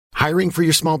Hiring for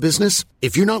your small business?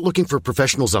 If you're not looking for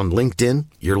professionals on LinkedIn,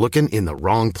 you're looking in the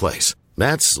wrong place.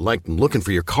 That's like looking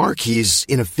for your car keys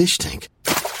in a fish tank.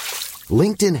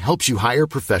 LinkedIn helps you hire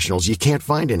professionals you can't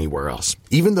find anywhere else,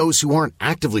 even those who aren't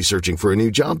actively searching for a new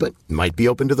job but might be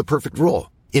open to the perfect role.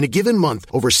 In a given month,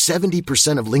 over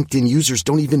 70% of LinkedIn users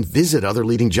don't even visit other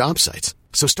leading job sites.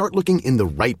 So start looking in the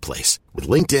right place. With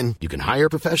LinkedIn, you can hire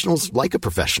professionals like a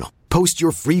professional. Post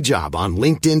your free job on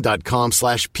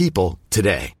linkedin.com/people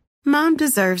today. Mom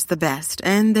deserves the best,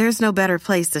 and there's no better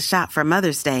place to shop for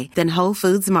Mother's Day than Whole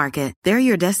Foods Market. They're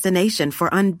your destination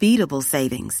for unbeatable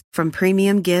savings, from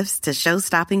premium gifts to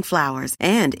show-stopping flowers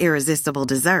and irresistible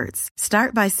desserts.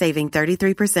 Start by saving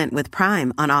 33% with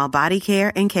Prime on all body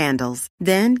care and candles.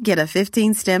 Then get a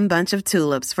 15-stem bunch of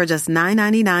tulips for just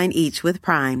 $9.99 each with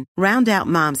Prime. Round out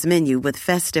Mom's menu with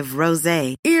festive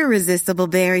rosé, irresistible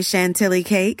berry chantilly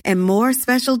cake, and more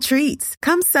special treats.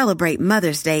 Come celebrate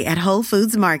Mother's Day at Whole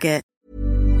Foods Market.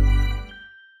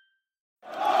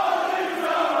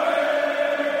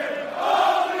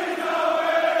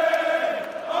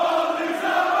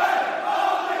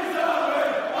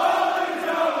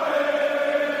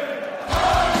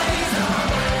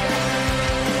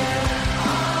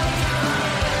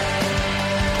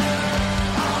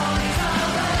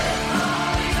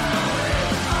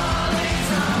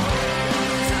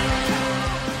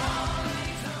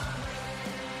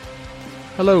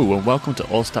 Hello and welcome to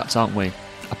All Stats Aren't We,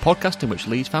 a podcast in which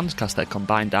Leeds fans cast their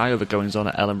combined eye over goings-on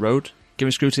at Ellen Road,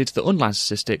 giving scrutiny to the unlined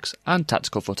statistics and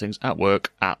tactical footings at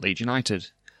work at Leeds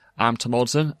United. I'm Tom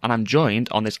Alderson and I'm joined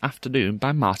on this afternoon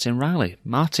by Martin Riley.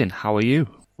 Martin, how are you?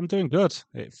 I'm doing good.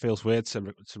 It feels weird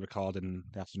to record in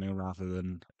the afternoon rather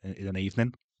than in an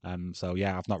evening. So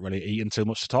yeah, I've not really eaten too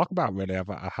much to talk about really.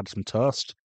 I had some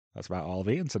toast. That's about all I've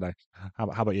eaten today. How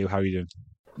about you? How are you doing?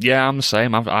 Yeah, I'm the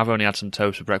same. I've only had some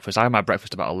toast for breakfast. I had my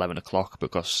breakfast about 11 o'clock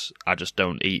because I just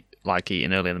don't like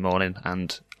eating early in the morning.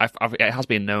 And it has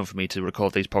been known for me to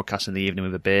record these podcasts in the evening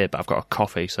with a beer, but I've got a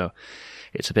coffee, so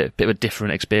it's a bit of a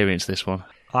different experience, this one.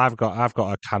 I've got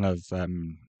a kind of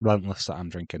Relentless that I'm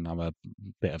drinking. I'm a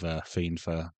bit of a fiend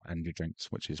for energy drinks,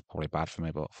 which is probably bad for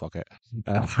me, but fuck it.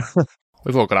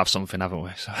 We've all got to have something, haven't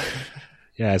we? So.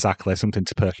 Yeah, exactly. Something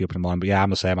to perk you up in the morning. But yeah, I'm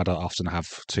the same. I don't often have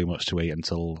too much to eat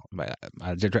until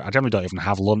I generally don't even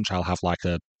have lunch. I'll have like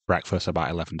a breakfast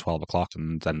about 11, 12 o'clock,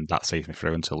 and then that sees me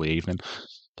through until the evening.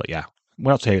 But yeah,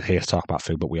 we're not here to talk about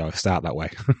food, but we always start that way.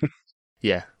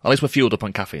 Yeah, at least we're fueled up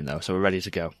on caffeine though, so we're ready to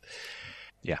go.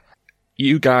 Yeah.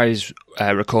 You guys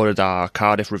recorded our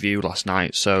Cardiff review last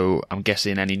night, so I'm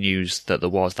guessing any news that there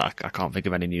was, that I can't think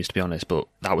of any news to be honest, but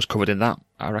that was covered in that,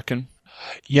 I reckon.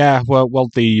 Yeah, well,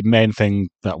 the main thing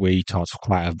that we talked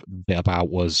quite a bit about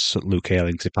was Luke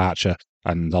Ayling's departure,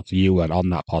 and obviously you weren't on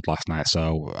that pod last night,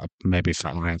 so maybe if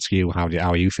I ask you, how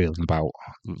are you feeling about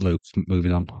Luke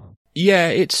moving on?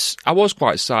 Yeah, I was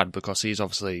quite sad because he's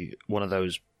obviously one of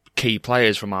those key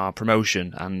players from our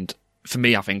promotion, and for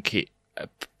me, I think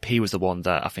he was the one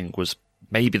that I think was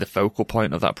maybe the focal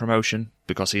point of that promotion,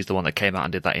 because he's the one that came out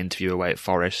and did that interview away at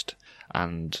Forest,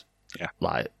 and yeah,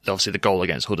 like obviously the goal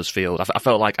against Huddersfield. I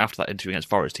felt like after that interview against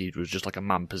Forest, he was just like a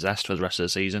man possessed for the rest of the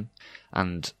season.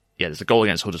 And yeah, there's the goal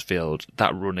against Huddersfield,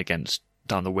 that run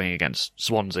down the wing against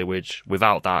Swansea, which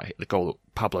without that,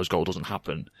 Pablo's goal doesn't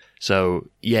happen. So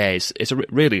yeah, it's a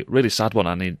really, really sad one.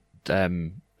 I mean,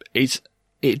 it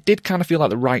did kind of feel like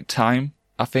the right time,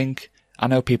 I think. I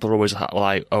know people are always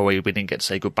like, oh, we didn't get to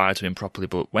say goodbye to him properly,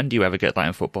 but when do you ever get that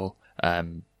in football?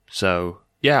 So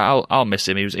yeah, I'll miss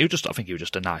him. I think he was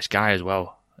just a nice guy as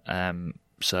well.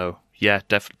 So yeah,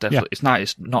 definitely. Yeah. It's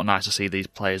nice. It's not nice to see these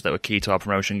players that were key to our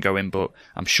promotion going, but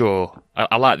I'm sure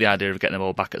I like the idea of getting them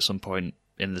all back at some point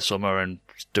in the summer and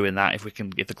doing that if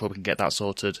the club can get that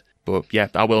sorted. But yeah,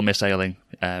 I will miss Ayling,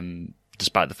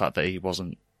 despite the fact that he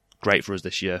wasn't great for us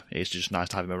this year. It's just nice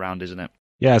to have him around, isn't it?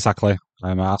 Yeah, exactly.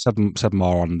 I said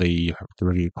more on the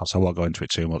review, so I won't go into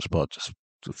it too much, but just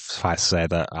suffice to say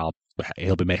that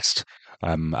he'll be missed.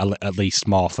 At least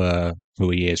more for who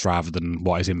he is rather than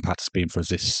what his impact has been for us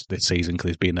this season, because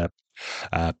he's been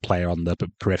a player on the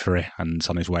periphery and it's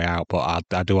on his way out. But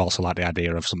I do also like the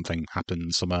idea of something happening in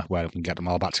the summer where we can get them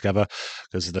all back together,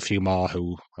 because there's a few more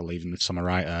who are leaving this summer,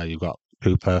 right? You've got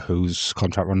Cooper, whose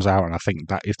contract runs out, and I think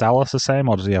that is Dallas the same,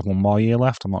 or does he have one more year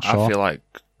left? I'm not sure. I feel like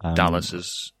Dallas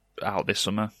is out this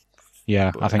summer.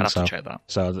 Yeah, I think I'd have so. to check that.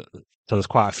 So there's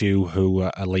quite a few who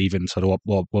are leaving, so there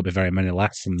won't be very many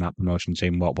left in that promotion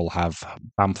team. What we'll have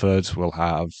Bamford, we'll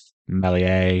have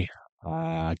Melier,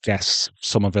 I guess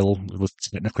Somerville was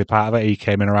technically part of it. He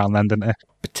came in around then, didn't he?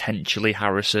 Potentially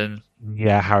Harrison.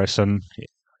 Yeah, Harrison.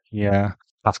 Yeah.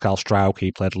 Pascal Strauch,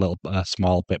 he played a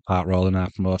small bit part role in our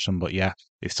promotion, but yeah,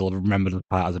 he's still remembered as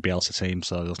part of the Bielsa team,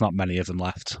 so there's not many of them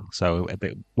left. So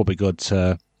it would be good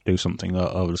to do something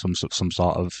over some sort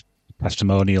of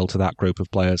testimonial to that group of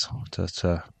players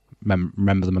to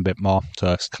remember them a bit more.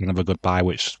 So it's kind of a goodbye,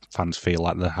 which fans feel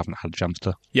like they haven't had a chance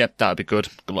to. Yeah, that'd be good.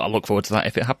 I look forward to that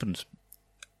if it happens.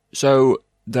 So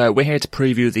we're here to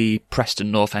preview the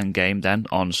Preston Northend game then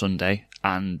on Sunday,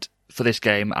 and for this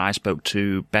game I spoke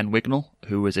to Ben Wignall,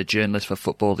 who is a journalist for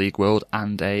Football League World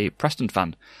and a Preston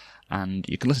fan, and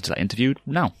you can listen to that interview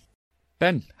now.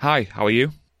 Ben, hi, how are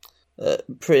you?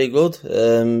 Pretty good.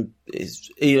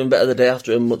 It's even better the day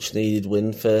after a much needed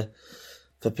win for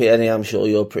PNE. I'm sure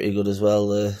you're pretty good as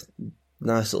well.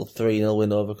 Nice little 3-0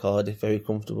 win over Cardiff, very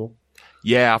comfortable.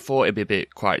 Yeah, I thought it'd be a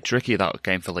bit quite tricky, that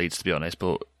game for Leeds, to be honest,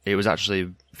 but it was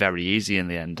actually very easy in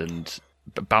the end, and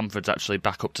Bamford's actually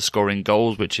back up to scoring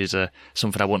goals, which is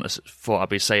something I wouldn't have thought I'd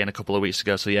be saying a couple of weeks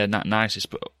ago. So yeah, nice.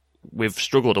 But we've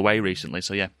struggled away recently,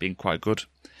 so yeah, been quite good.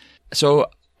 So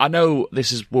I know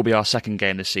will be our second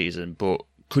game this season, but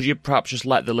could you perhaps just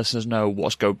let the listeners know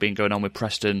what's been going on with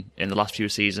Preston in the last few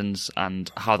seasons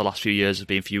and how the last few years have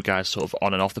been for you guys, sort of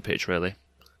on and off the pitch, really?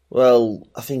 Well,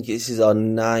 I think this is our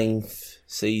 9th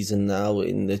season now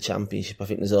in the Championship. I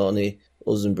think there's only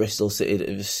us and Bristol City that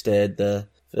have stayed there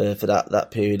for that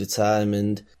period of time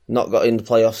and not got in the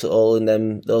playoffs at all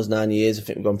in those 9 years. I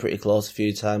think we've gone pretty close a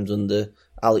few times under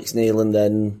Alex Neil, and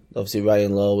then obviously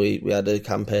Ryan Lowe. We had a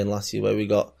campaign last year where we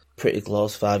got pretty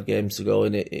close, 5 games to go,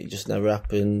 and it just never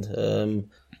happened.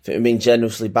 I think we've been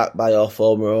generously backed by our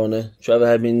former owner, Trevor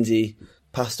Hemmings. He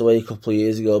passed away a couple of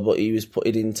years ago, but he was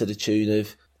putting into the tune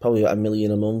of probably about $1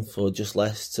 million a month or just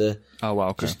less to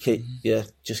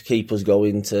just keep us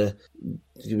going.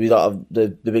 We don't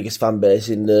have the biggest fan base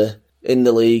in the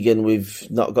league, and we've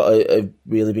not got a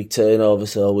really big turnover,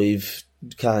 so we've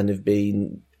kind of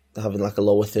been having like a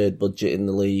lower third budget in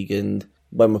the league, and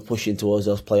when we're pushing towards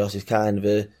those playoffs, it's kind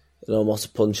of almost a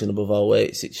punching above our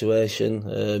weight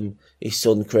situation. His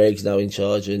son Craig's now in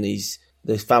charge, and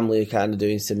the family are kind of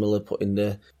doing similar, putting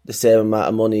the same amount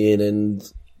of money in, and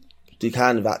they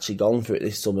kind of actually gone for it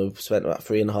this summer. We've spent about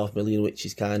 $3.5 million, which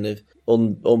is kind of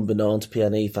unbeknown to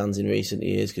PNE fans in recent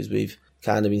years, because we've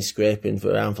kind of been scraping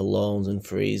around for loans and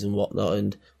frees and whatnot,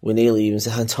 and we nearly even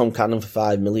signed Tom Cannon for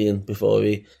 $5 million before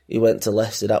he went to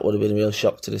Leicester. That would have been a real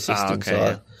shock to the system.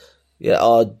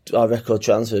 Our record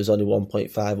transfer is only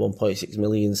 1.6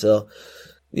 million. So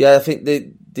yeah, I think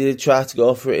they did try to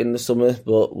go for it in the summer,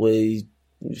 but we're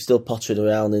still pottering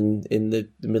around in the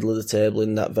middle of the table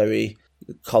in that very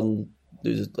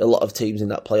there's a lot of teams in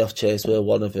that playoff chase. We're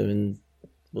one of them, and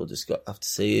we'll just have to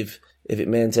see if it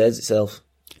maintains itself.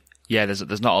 Yeah,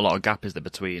 there's not a lot of gap, is there,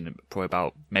 between probably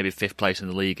about maybe 5th place in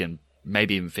the league and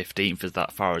maybe even 15th, as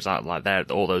that far as that. Like there,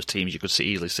 all those teams you could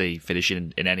easily see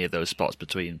finishing in any of those spots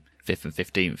between 5th and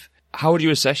 15th. How would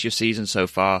you assess your season so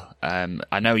far?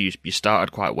 I know you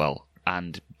started quite well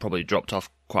and probably dropped off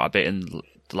quite a bit in the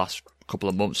last couple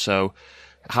of months. So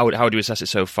how would you assess it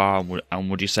so far? And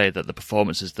would you say that the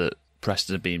performances that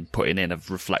Preston have been putting in have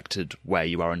reflected where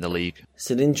you are in the league? It's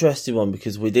an interesting one,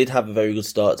 because we did have a very good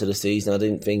start to the season. I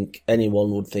didn't think anyone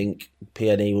would think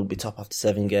PNE would be top after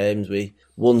 7 games. We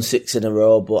won 6 in a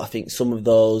row, but I think some of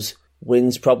those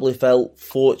wins probably felt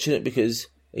fortunate, because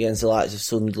against the likes of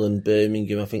Sunderland,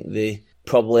 Birmingham, I think they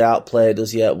probably outplayed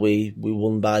us, yet we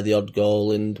won by the odd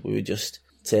goal, and we were just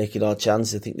taking our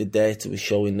chances. I think the data was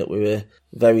showing that we were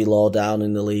very low down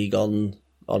in the league on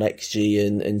XG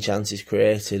and chances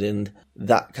created, and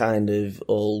that kind of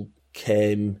all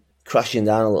came crashing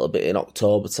down a little bit in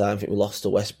October time. I think we lost to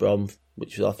West Brom,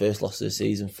 which was our first loss of the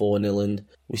season, 4-0, and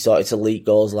we started to leak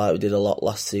goals like we did a lot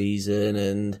last season,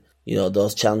 and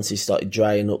those chances started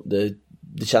drying up. The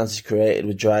chances created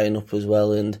were drying up as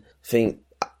well, and I think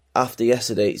after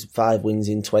yesterday it's 5 wins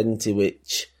in 20,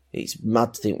 which it's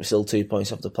mad to think we're still 2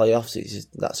 points off the playoffs.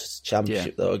 That's just a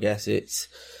championship, though. I guess it's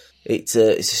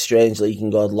a strange league. You can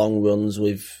go on long runs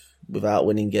without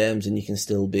winning games, and you can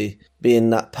still be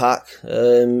in that pack.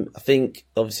 I think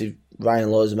obviously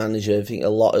Ryan Lowe's manager. I think a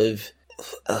lot of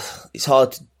it's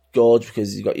hard to gauge,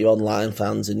 because you've got your online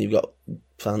fans and you've got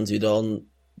fans who don't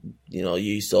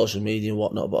use social media and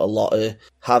whatnot, but a lot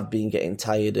have been getting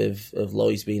tired of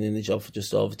Lowe's being in the job for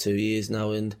just over 2 years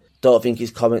now, and don't think his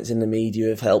comments in the media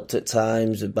have helped at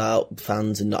times about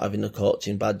fans and not having the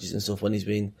coaching badges and stuff when he's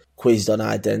been quizzed on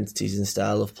identities and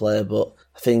style of play. But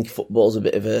I think football's a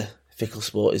bit of a fickle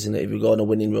sport, isn't it? If we go on a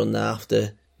winning run now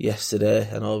after yesterday,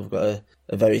 I know we've got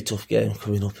a very tough game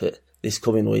coming up at this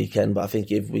coming weekend, but I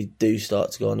think if we do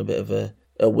start to go on a bit of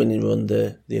a winning run,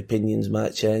 the opinions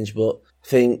might change. But I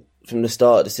think from the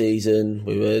start of the season,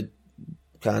 we were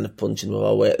kind of punching with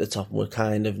our weight at the top, and we're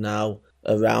kind of now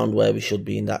around where we should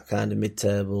be in that kind of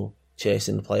mid-table,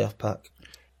 chasing the playoff pack.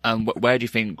 And where do you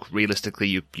think, realistically,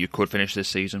 you could finish this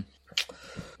season?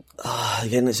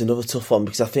 Again, it's another tough one,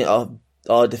 because I think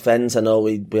our defence, I know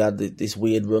we had this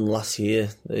weird run last year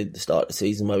at the start of the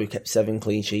season where we kept 7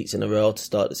 clean sheets in a row to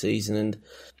start the season, and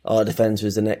our defence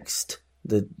was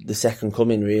the second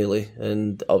coming, really,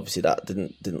 and obviously that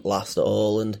didn't last at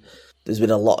all. And there's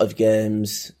been a lot of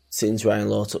games since Ryan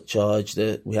Lowe took charge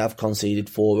that we have conceded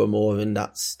 4 or more, and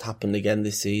that's happened again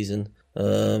this season.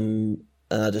 And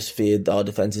I just feared our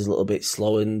defence is a little bit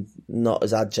slow and not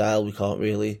as agile. We can't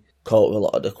really cope with a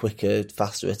lot of the quicker,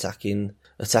 faster attacking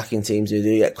teams who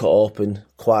do get cut open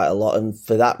quite a lot. And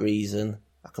for that reason,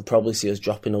 I can probably see us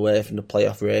dropping away from the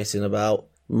playoff race in about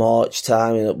March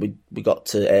time. We got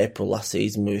to April last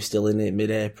season, we were still in it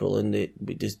mid-April, and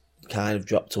we just kind of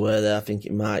dropped away there. I think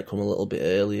it might come a little bit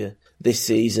earlier this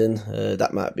season.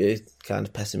 That might be a kind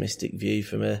of pessimistic view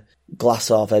from a glass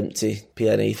half empty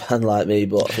PNE fan like me,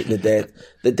 but I think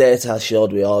the data has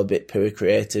showed we are a bit poor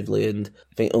creatively, and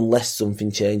I think unless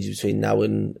something changes between now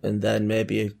and then,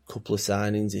 maybe a couple of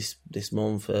signings this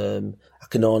month, I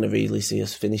can only really see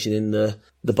us finishing in the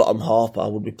bottom half, but I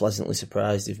would be pleasantly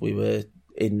surprised if we were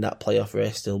in that playoff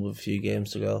race still with a few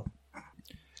games to go.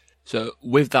 So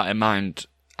with that in mind,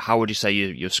 how would you say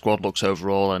your squad looks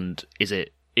overall, and is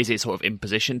it sort of in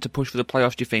position to push for the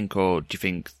playoffs, do you think, or do you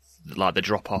think like the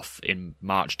drop off in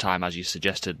March time, as you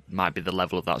suggested, might be the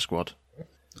level of that squad?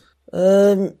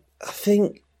 I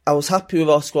think I was happy with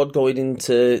our squad going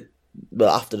into,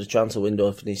 after the transfer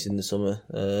window finished in the summer.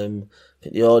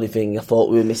 The only thing I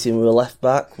thought we were missing was a left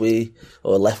back, or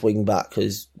a left wing back,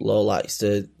 because Lowe likes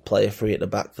to play a free at the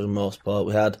back for the most part.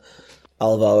 We had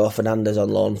Alvaro Fernandez on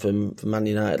loan from Man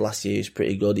United last year. He's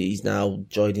pretty good. He's now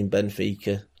joining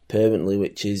Benfica permanently,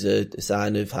 which is a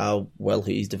sign of how well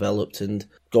he's developed. And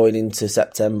going into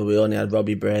September, we only had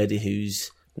Robbie Brady, who's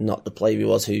not the player he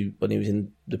was when he was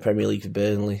in the Premier League for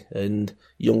Burnley, and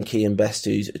young Kean Best,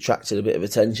 who's attracted a bit of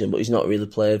attention, but he's not really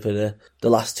played for the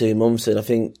last 2 months. And I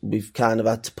think we've kind of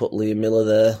had to put Liam Miller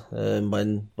there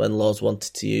when Lowe's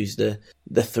wanted to use the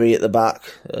 3 at the back.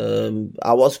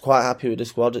 I was quite happy with the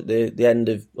squad at the end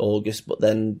of August, but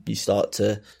then you start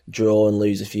to draw and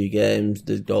lose a few games,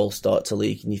 the goals start to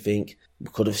leak, and you think we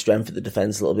could have strengthened the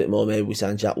defence a little bit more. Maybe we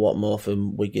signed Jack Watmore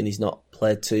from Wigan. He's not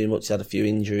played too much, he's had a few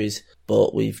injuries,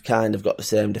 but we've kind of got the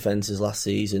same defence as last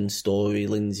season, Story,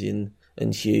 Lindsay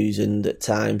and Hughes, and at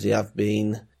times they have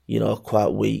been,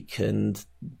 quite weak and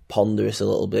ponderous a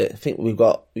little bit. I think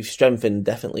we've strengthened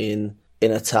definitely in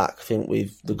attack. I think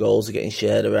the goals are getting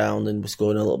shared around and we're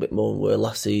scoring a little bit more than we were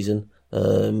last season.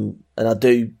 And I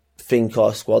do think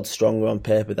our squad's stronger on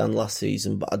paper than last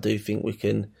season, but I do think we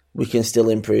can still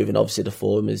improve, and obviously the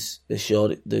form is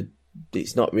showed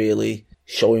it's not really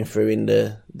showing through in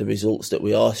the results that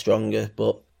we are stronger.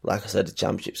 But like I said, the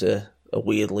Championship's a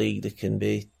weird league. There can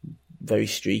be very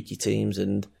streaky teams,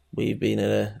 and we've been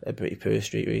in a pretty poor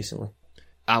streak recently.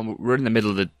 And we're in the middle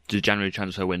of the January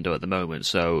transfer window at the moment,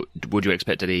 so would you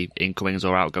expect any incomings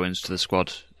or outgoings to the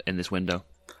squad in this window?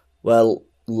 Well,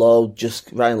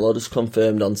 Ryan Lowe just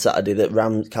confirmed on Saturday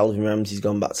that Calvin Ramsey's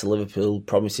gone back to Liverpool,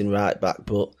 promising right back,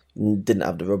 but didn't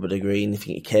have the rubber to green. I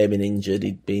think he came in injured.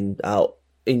 He'd been out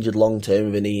injured long term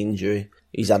with a knee injury.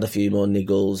 He's had a few more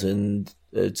niggles and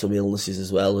some illnesses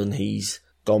as well, and he's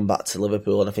gone back to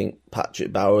Liverpool. And I think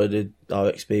Patrick Bauer, our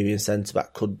experienced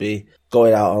centre-back, could be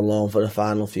going out on loan for the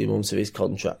final few months of his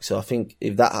contract. So I think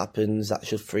if that happens, that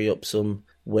should free up some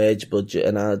wage budget,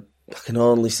 and I can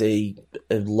only see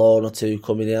a loan or two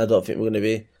coming in. I don't think we're going to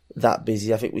be that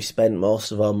busy. I think we spent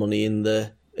most of our money in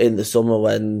the summer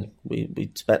when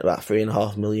we spent about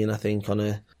 $3.5 million, I think, on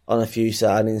a few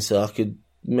signings. So I could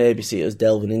maybe see us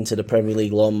delving into the Premier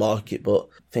League loan market, but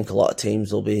I think a lot of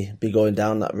teams will be going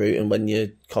down that route. And when you're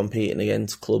competing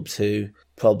against clubs who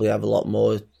probably have a lot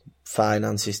more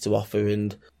finances to offer,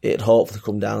 and it'd hopefully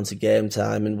come down to game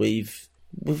time, and we've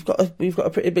got a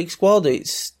pretty big squad.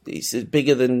 It's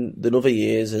bigger than other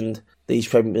years, and these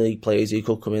Premier League players who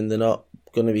could come in, they're not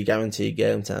going to be guaranteed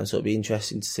game time. So it'll be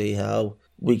interesting to see how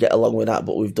we get along with that.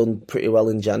 But we've done pretty well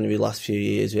in January last few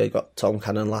years. We got Tom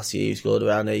Cannon last year, who scored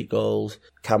around 8 goals.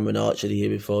 Cameron Archer the year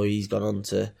before, he's gone on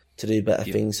to do better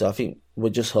things. So I think we're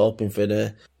just hoping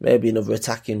for maybe another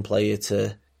attacking player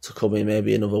to come in,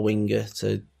 maybe another winger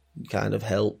to kind of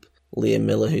help Liam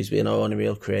Miller, who's been our only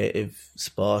real creative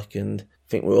spark. And I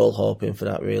think we're all hoping for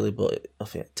that, really. But I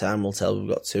think time will tell. We've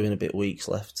got 2 and a bit weeks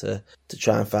left to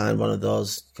try and find one of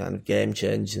those kind of game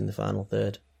changers in the final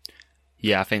third.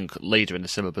 Yeah, I think Leeds are in a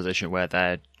similar position where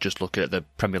they're just looking at the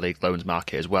Premier League loans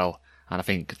market as well. And I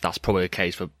think that's probably the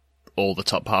case for all the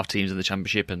top half teams in the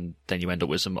Championship, and then you end up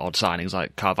with some odd signings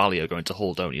like Carvalho going to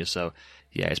Hull, don't you? So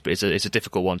yeah, it's a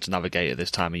difficult one to navigate at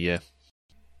this time of year.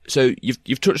 So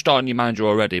you've touched on your manager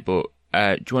already, but do you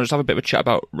want to just have a bit of a chat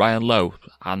about Ryan Lowe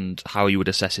and how you would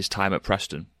assess his time at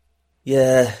Preston?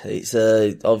 Yeah, it's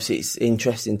obviously it's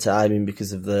interesting timing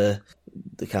because of the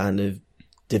kind of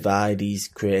divide he's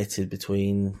created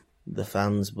between the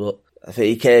fans. But I think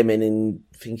he came in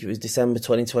I think it was December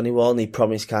 2021. He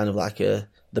promised kind of like the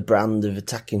brand of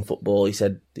attacking football. He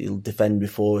said he'll defend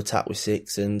before, attack with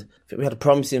six, and I think we had a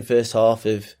promising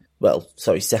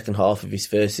second half of his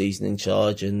first season in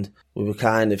charge, and we were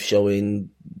kind of showing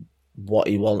what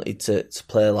he wanted to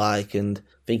play like. And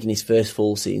I think in his first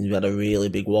full season we had a really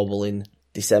big wobble in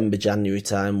December, January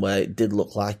time where it did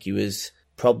look like he was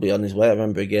probably on his way. I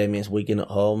remember a game against Wigan at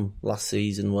home last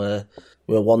season where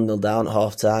we were 1-0 down at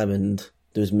half time, and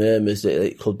there was murmurs that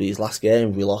it could be his last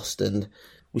game we lost, and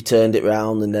we turned it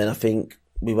round. And then I think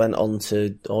we went on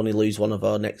to only lose one of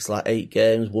our next 8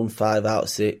 games, won 5 out of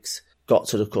 6, got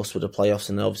to the cusp of the playoffs,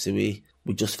 and obviously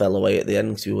we just fell away at the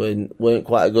end because we weren't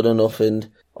quite good enough. And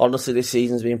honestly, this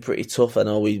season's been pretty tough. I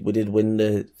know we did win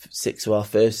the 6 of our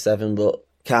first 7, but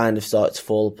kind of started to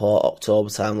fall apart October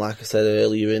time, like I said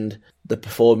earlier, and the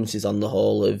performances on the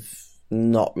whole have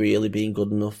not really been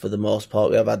good enough for the most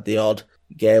part. We have had the odd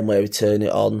game where we turn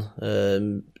it on.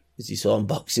 As you saw on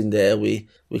Boxing Day,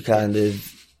 we kind of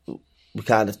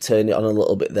turn it on a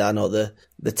little bit there. I know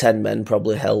the 10 men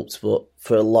probably helped, but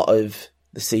for a lot of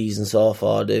the season so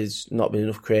far, there's not been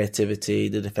enough creativity.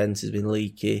 The defence has been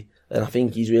leaky, and I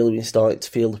think he's really been starting to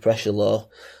feel the pressure low.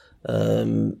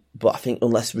 But I think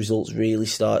unless results really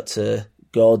start to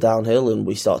go downhill and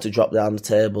we start to drop down the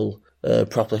table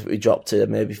properly, we dropped to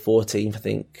maybe 14th, I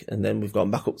think, and then we've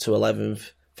gone back up to 11th.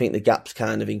 I think the gap's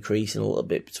kind of increasing a little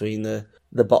bit between the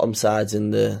bottom sides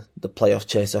and the playoff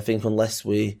chase. I think unless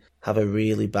we have a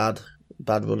really bad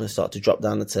run and start to drop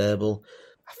down the table,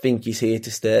 I think he's here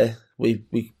to stay. We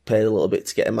paid a little bit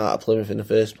to get him out of Plymouth in the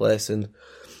first place, and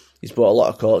he's brought a lot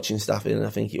of coaching staff in, and I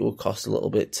think it will cost a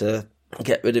little bit to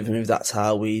get rid of him if that's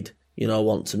how we'd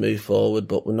want to move forward.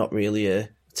 But we're not really a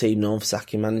team known for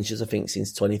sacking managers. I think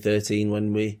since 2013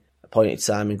 when we appointed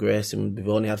Simon Grayson, we've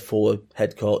only had 4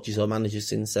 head coaches or managers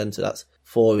since then, so that's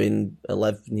 4 in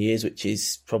 11 years, which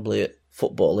is probably at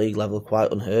Football League level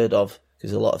quite unheard of,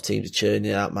 because a lot of teams are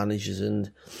churning out managers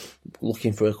and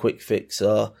looking for a quick fix.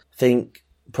 So I think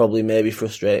probably maybe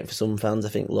frustrating for some fans. I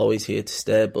think Lowe is here to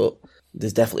stay, but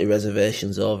there's definitely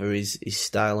reservations over his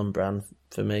style and brand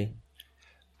for me.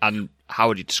 And how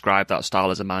would you describe that style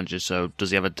as a manager? So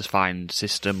does he have a defined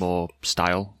system or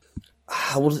style?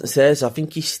 I wouldn't say so. I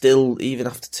think he's still, even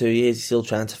after 2 years, he's still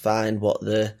trying to find what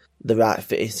the right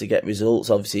fit is to get results.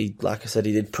 Obviously, like I said,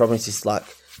 he did promise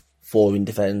us 4 in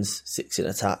defence, 6 in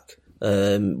attack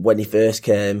when he first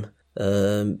came.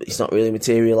 It's not really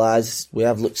materialised. We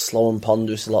have looked slow and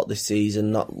ponderous a lot this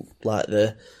season, not like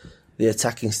the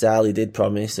attacking style he did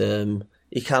promise.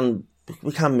 We can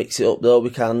mix it up though.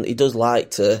 He does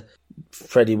like to.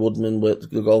 Freddie Woodman,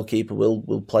 the goalkeeper,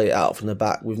 will play it out from the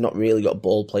back. We've not really got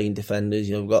ball playing defenders.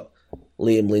 We've got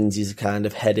Liam Lindsay's a kind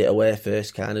of head it away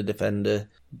first kind of defender.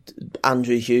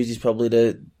 Andrew Hughes is probably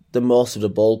the most of the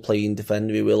ball playing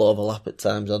defender. He will overlap at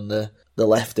times on the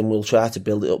left, and we'll try to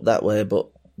build it up that way. But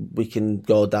we can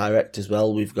go direct as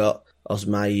well. We've got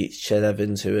Osmai, Ched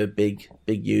Evans, who are big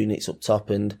units up top,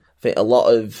 and I think a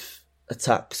lot of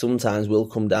attack sometimes will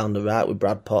come down the right with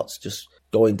Brad Potts just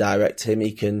going direct to him.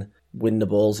 He can win the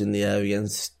balls in the air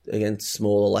against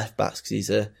smaller left backs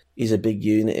because he's a big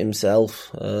unit himself.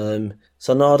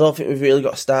 So no, I don't think we've really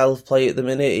got a style of play at the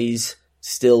minute. He's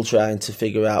still trying to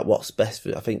figure out what's best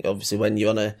for. I think obviously when you're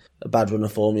on a bad run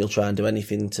of form, you'll try and do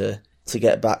anything to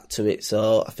get back to it.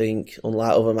 So I think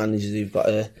unlike other managers who've got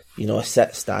a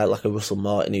set style like a Russell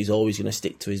Martin who's always going to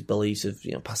stick to his beliefs of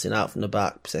passing out from the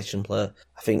back, possession play,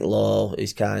 I think Lowe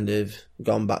is kind of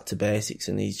gone back to basics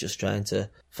and he's just trying to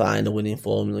find a winning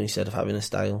formula instead of having a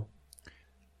style.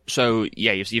 So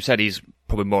yeah, you've said he's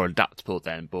probably more adaptable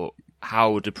then, but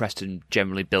how do Preston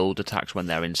generally build attacks when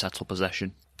they're in settled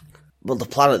possession? Well, the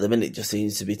plan at the minute just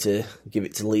seems to be to give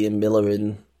it to Liam Miller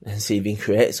and see if he can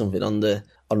create something on the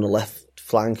left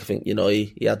flank. I think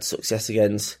he had success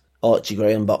against Archie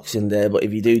Gray on Boxing Day, but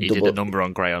if you do, he did a number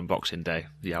on Gray on Boxing Day.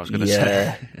 Yeah, I was going to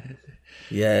say.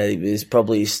 Yeah, it was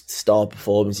probably his star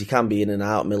performance. He can be in and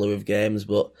out, Miller, of games,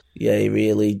 but yeah, he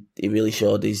really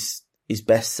showed his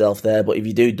best self there. But if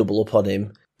you do double up on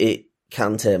him, it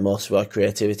can take most of our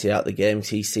creativity out of the game because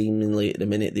he's seemingly at the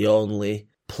minute the only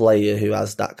player who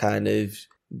has that kind of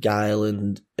guile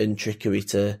and trickery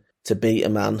to beat a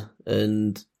man.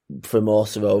 And for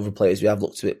most of our other players, we have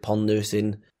looked a bit ponderous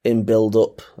in in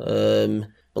build-up.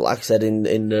 But like I said,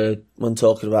 when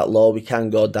talking about Law, we can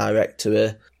go direct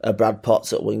to a Brad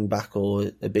Potts at wing-back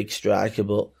or a big striker,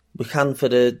 but we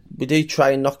do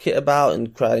try and knock it about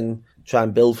and try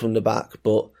and build from the back,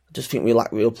 but I just think we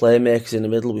lack real playmakers in the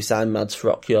middle. We signed Mads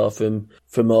Frokjær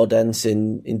from Odense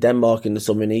in Denmark in the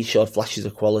summer, and he showed flashes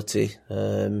of quality.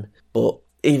 But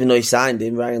even though he signed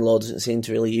him, Ryan Law doesn't seem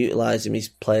to really utilise him. He's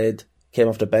came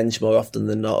off the bench more often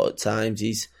than not at times.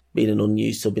 He's been an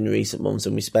unused sub in recent months,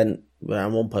 and we spent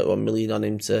around 1.1 million on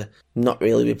him to not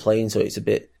really be playing, so it's a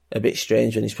bit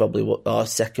strange when he's probably our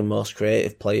second most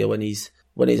creative player when he's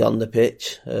on the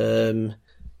pitch. And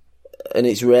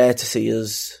it's rare to see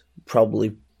us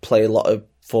probably play a lot of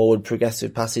forward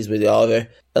progressive passes. We are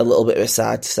a little bit of a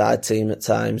side-to-side team at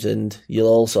times, and you'll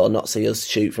also not see us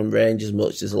shoot from range as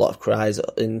much. There's a lot of cries,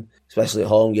 especially at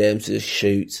home games, to just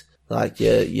shoot like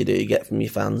you get from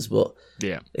your fans. But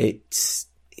yeah, it's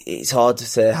hard to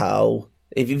say how.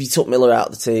 If you took Miller out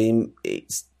of the team,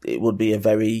 it would be a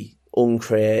very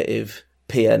uncreative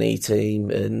PNE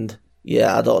team, and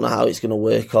yeah, I don't know how it's going to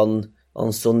work on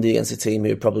Sunday against a team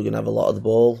who are probably going to have a lot of the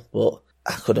ball, but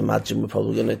I could imagine we're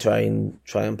probably going to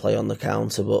try and play on the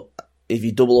counter. But if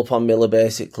you double up on Miller,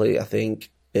 basically, I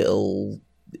think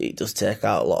it does take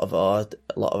out a lot of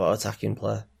our attacking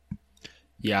play.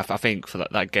 Yeah, I think for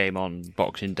that game on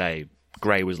Boxing Day,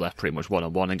 Gray was left pretty much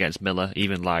 1-on-1 against Miller.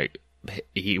 Even like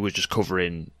he was just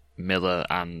covering Miller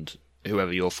and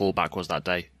whoever your fullback was that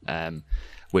day,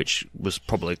 which was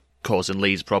probably causing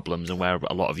Leeds problems and where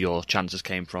a lot of your chances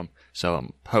came from. So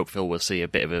I'm hopeful we'll see a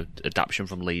bit of an adaptation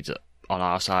from Leeds on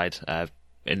our side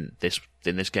in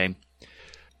this game.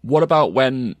 What about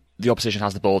when the opposition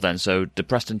has the ball then? So do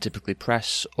Preston typically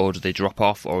press, or do they drop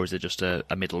off, or is it just a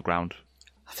middle ground?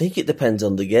 I think it depends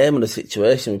on the game and the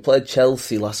situation. We played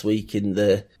Chelsea last week in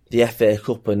the FA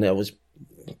Cup, and I was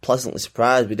pleasantly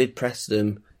surprised. We did press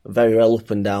them very well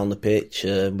up and down the pitch.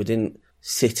 We didn't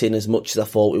sit in as much as I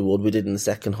thought we would. We did in the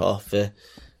second half. For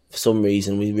some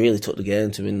reason, we really took the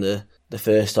game to them in the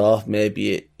first half.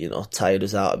 Maybe it tired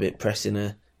us out a bit, pressing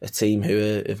a team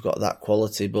who have got that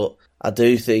quality. But I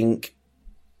do think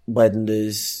when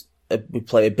we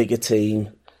play a bigger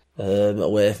team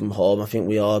away from home, I think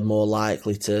we are more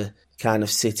likely to kind of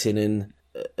sit in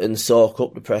and soak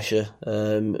up the pressure.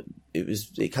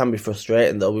 It can be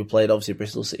frustrating though. We played obviously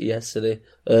Bristol City yesterday,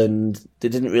 and there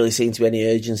didn't really seem to be any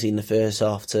urgency in the first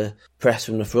half to press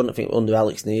from the front. I think under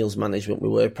Alex Neil's management we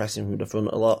were pressing from the front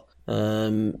a lot,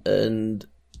 and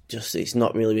just it's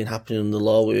not really been happening under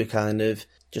Law. We were kind of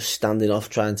just standing off,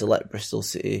 trying to let Bristol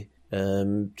City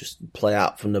just play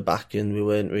out from the back, and we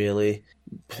weren't really.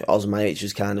 Osmajic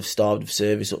was kind of starved of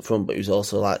service up front, but he was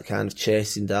also like kind of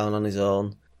chasing down on his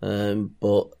own.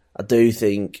 But I do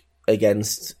think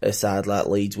against a side like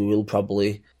Leeds, we will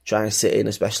probably try and sit in,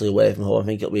 especially away from home. I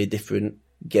think it'll be a different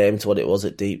game to what it was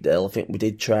at Deepdale. I think we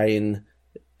did try and,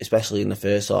 especially in the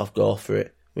first half, go for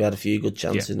it. We had a few good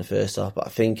chances in the first half, but I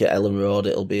think at Ellen Road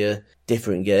it'll be a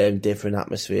different game, different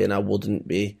atmosphere, and I wouldn't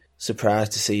be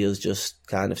surprised to see us just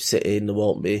kind of sit in.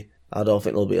 I don't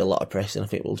think there'll be a lot of pressing. I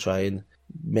think we'll try and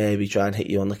hit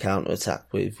you on the counter attack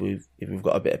if we've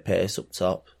got a bit of pace up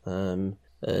top.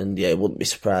 And yeah, it wouldn't be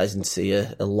surprising to see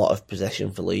a lot of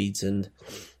possession for Leeds. And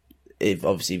if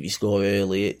you score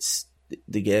early,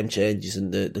 the game changes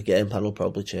and the game plan will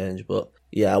probably change. But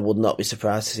yeah, I would not be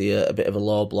surprised to see a bit of a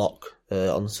low block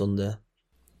on Sunday.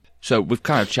 So we've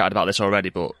kind of chatted about this already,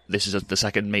 but this is the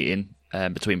second meeting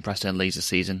between Preston and Leeds this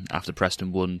season after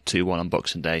Preston won 2-1 on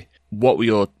Boxing Day. What were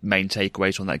your main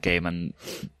takeaways from that game, and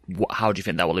how do you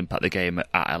think that will impact the game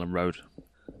at Ellen Road?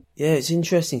 Yeah, it's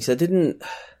interesting because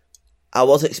I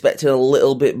was expecting a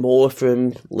little bit more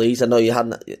from Leeds. I know you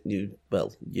hadn't. Your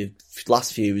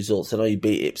last few results. I know you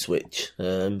beat Ipswich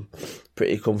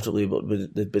pretty comfortably, but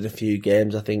there'd been a few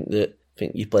games. I think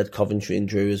you played Coventry and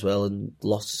drew as well, and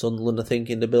lost to Sunderland. I think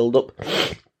in the build-up.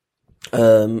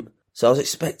 So I was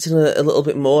expecting a little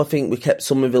bit more. I think we kept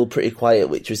Somerville pretty quiet,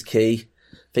 which was key.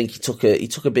 I think he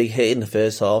took a big hit in the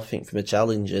first half, I think, from a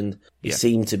challenge, and he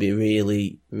seemed to be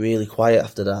really, really quiet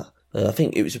after that. I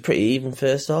think it was a pretty even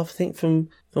first half, I think, from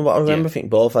what I remember. I think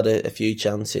both had a few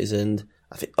chances, and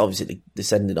I think obviously the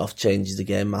sending off changes the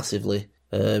game massively.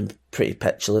 Pretty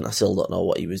petulant. I still don't know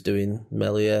what he was doing,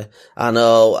 Melia. I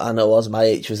know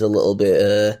Osmajic was a little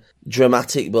bit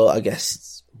dramatic, but I guess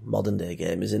it's modern day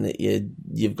game, isn't it?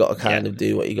 You've got to kind of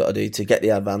do what you got to do to get the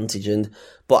advantage.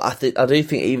 But I do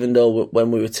think even though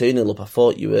when we were 2-0 up, I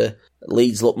thought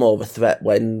Leeds looked more of a threat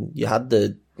when you had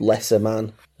the lesser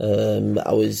man. And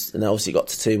obviously got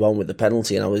to 2-1 with the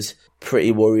penalty, and I was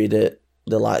pretty worried at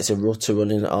the likes of Rutter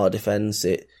running at our defence.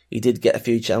 He did get a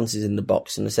few chances in the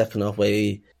box in the second half where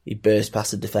he he burst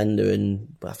past the defender,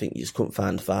 and I think you just couldn't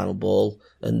find the final ball.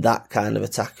 And that kind of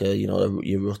attacker,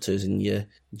 your Rutters and your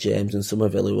James and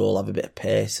Somerville, who all have a bit of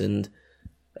pace, and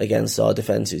against our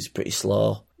defence is pretty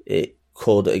slow. It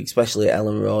could, especially at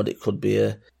Ellen Road, it could be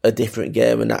a different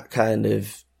game, and that kind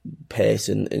of pace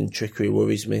and trickery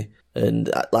worries me. And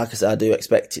like I said, I do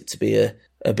expect it to be a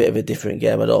bit of a different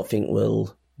game. I don't think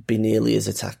we'll be nearly as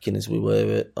attacking as we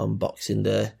were on Boxing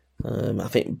Day. I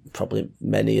think probably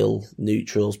many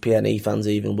neutrals, PNE fans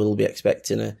even, will be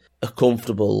expecting a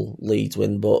comfortable Leeds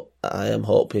win, but I am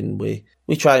hoping we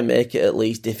try and make it at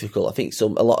least difficult. I think a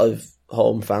lot of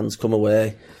home fans come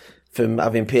away from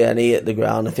having PNE at the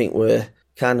ground. I think we're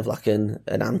kind of like an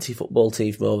anti-football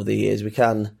team from over the years. We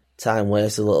can time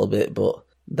waste a little bit, but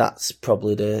that's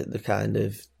probably the kind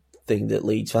of thing that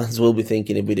Leeds fans will be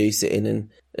thinking if we do sit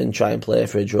in and try and play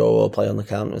for a draw or play on the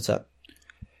counter-attack.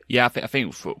 Yeah, I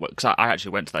think because I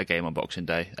actually went to that game on Boxing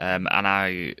Day, and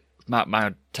my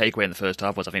takeaway in the first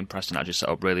half was I think Preston actually set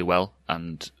up really well,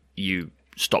 and you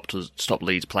stopped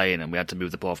Leeds playing, and we had to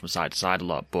move the ball from side to side a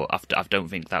lot. But I don't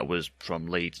think that was from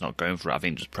Leeds not going for it. I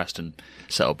think just Preston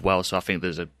set up well, so I think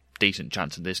there's a decent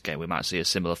chance in this game we might see a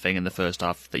similar thing in the first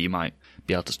half that you might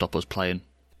be able to stop us playing.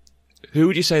 Who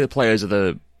would you say the players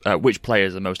are which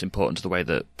players are most important to the way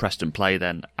that Preston play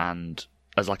then? And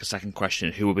as like a second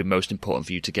question, who will be most important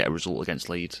for you to get a result against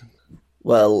Leeds?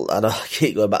 Well, I know I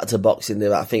keep going back to Boxing Day,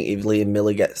 but I think if Liam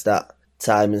Miller gets that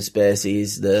time and space,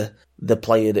 he's the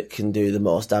player that can do the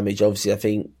most damage. Obviously, I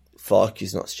think Falk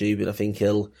is not stupid. I think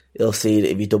he'll see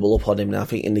that if you double up on him now. I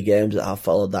think in the games that have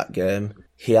followed that game,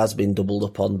 he has been doubled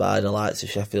up on by the likes of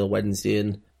Sheffield Wednesday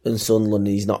and Sunderland.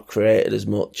 He's not created as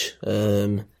much.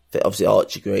 Obviously,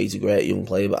 Archie Gray's a great young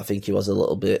player, but I think he was a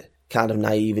little bit kind of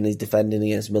naive in his defending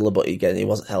against Miller, but again, he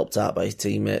wasn't helped out by his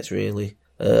teammates really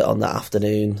on that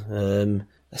afternoon.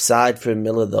 Aside from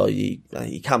Miller though, you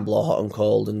can blow hot and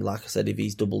cold, and like I said, if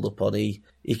he's doubled up on, he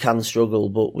can struggle,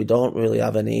 but we don't really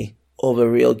have any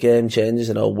other real game changers.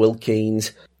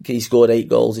 Wilkins, he scored 8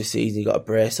 goals this season, he got a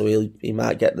brace, so he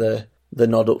might get the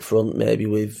nod up front, maybe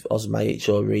with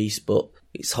Osmajic or Reese, but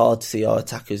it's hard to see our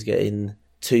attackers getting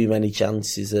too many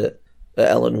chances at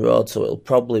Ellen Road, so it'll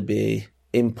probably be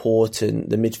important,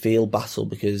 the midfield battle,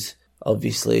 because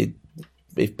obviously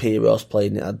if Piro's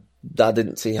playing it, I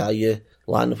didn't see how you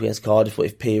line up against Cardiff, but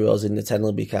if Piro's in the 10,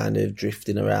 he'll be kind of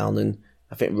drifting around, and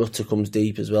I think Rutter comes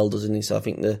deep as well, doesn't he? So I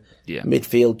think the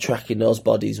midfield tracking those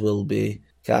bodies will be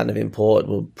kind of important.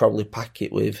 We'll probably pack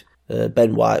it with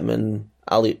Ben Whiteman,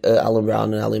 Alan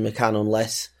Brown and Ali McCann,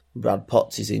 unless Brad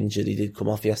Potts is injured. He did come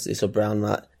off yesterday, so Brown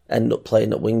might end up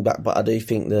playing at wing back, but I do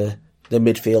think the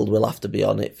midfield will have to be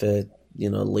on it for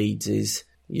Leeds is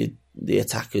the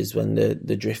attackers when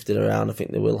they're drifting around. I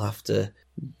think they will have to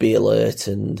be alert,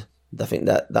 and I think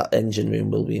that engine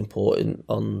room will be important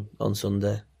on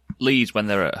Sunday. Leeds, when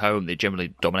they're at home, they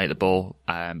generally dominate the ball,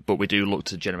 but we do look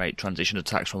to generate transition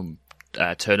attacks from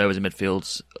turnovers in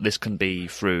midfields. This can be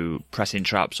through pressing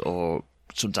traps or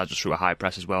sometimes just through a high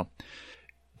press as well.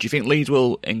 Do you think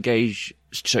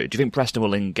Preston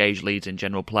will engage Leeds in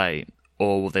general play,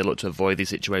 or will they look to avoid these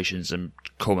situations and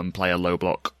come and play a low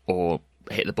block or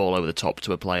hit the ball over the top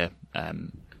to a player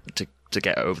to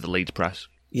get over the Leeds press?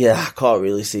 Yeah, I can't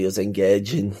really see us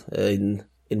engaging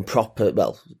in proper,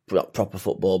 well, not proper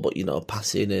football, but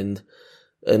passing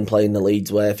and playing the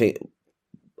Leeds way. I think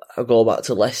I go back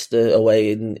to Leicester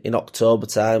away in October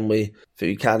time. We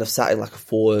kind of sat in like a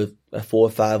 4-5-1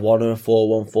 or a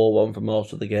 4-1-4-1 for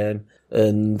most of the game,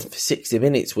 and for 60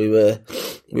 minutes we were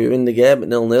in the game at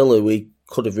 0-0. We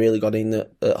could have really gone in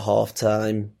at half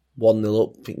time 1-0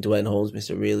 up. I think Dwayne Holmes missed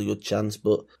a really good chance,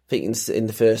 but I think in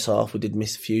the first half we did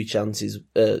miss a few chances.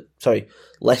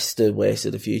 Leicester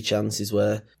wasted a few chances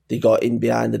where they got in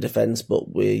behind the defence, but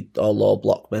our low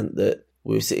block meant that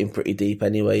we were sitting pretty deep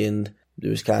anyway, and there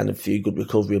was kind of a few good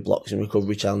recovery blocks and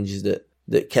recovery challenges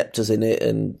that kept us in it.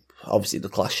 And obviously the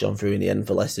clash shone through in the end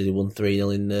for Leicester. They won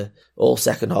 3-0 in the all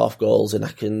second half goals, and I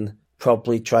can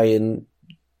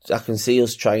see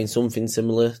us trying something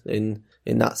similar in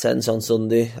that sense on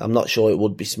Sunday. I'm not sure it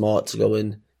would be smart to go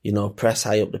and press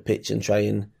high up the pitch and try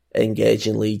and engage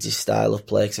in Leeds' style of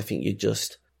play, because I think you'd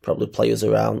just probably play it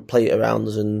around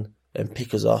us and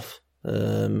pick us off.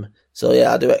 So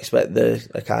yeah, I do expect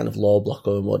a kind of low block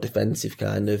or a more defensive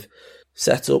kind of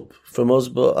setup from us,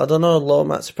 but I don't know, Low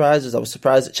might surprise us. I was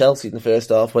surprised at Chelsea in the first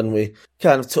half when we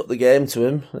kind of took the game to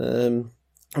him.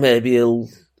 Maybe he'll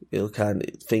kind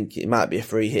of think it might be a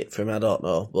free hit for him, I don't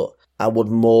know, but I would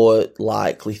more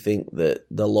likely think that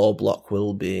the low block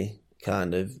will be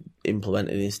kind of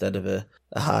implemented instead of a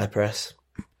high press.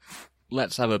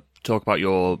 Let's have a talk about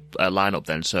your lineup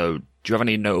then. So Do you have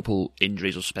any notable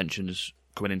injuries or suspensions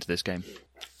coming into this game?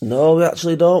 No, we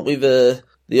actually don't. We've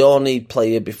the only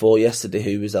player before yesterday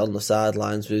who was on the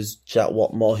sidelines was Jack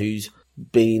Watmore, who's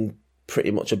been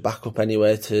pretty much a backup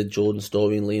anyway to Jordan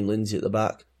Storey and Liam Lindsay at the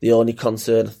back. The only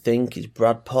concern, I think, is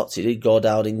Brad Potts. He did go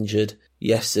down injured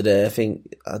yesterday. I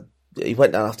think he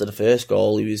went down after the first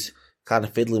goal. He was kind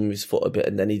of fiddling with his foot a bit,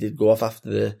 and then he did go off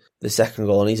after the second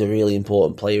goal, and he's a really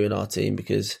important player in our team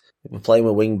because if we're playing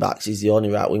with wing-backs, he's the only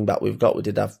right wing-back we've got. We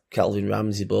did have Kelvin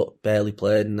Ramsey, but barely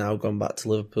played and now gone back to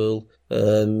Liverpool.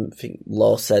 I think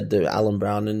Law said that Alan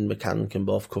Brown and McCann can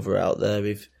both cover out there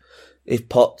if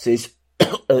Potts is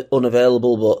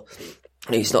unavailable,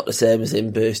 but it's not the same as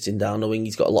him bursting down the wing.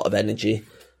 He's got a lot of energy,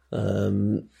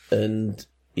 and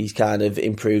he's kind of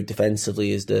improved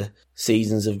defensively as the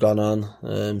seasons have gone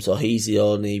on. So he's the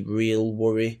only real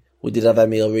worry. We did have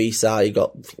Emil Rees out. He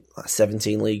got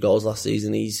 17 league goals last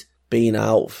season. He's been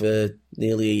out for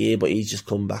nearly a year, but he's just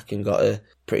come back and got a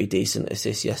pretty decent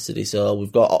assist yesterday. So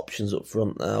we've got options up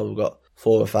front now. We've got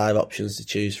 4 or 5 options to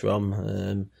choose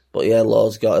from. But yeah,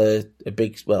 Law's got a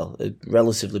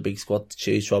relatively big squad to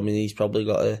choose from, and he's probably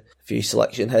got a few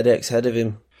selection headaches ahead of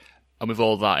him. And with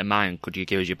all that in mind, could you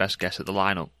give us your best guess at the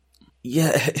lineup?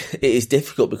 Yeah, it is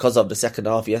difficult because of the second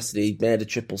half yesterday. He made a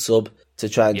triple sub to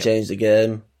try and change the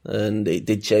game, and it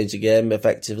did change the game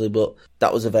effectively, but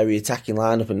that was a very attacking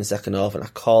lineup in the second half, and I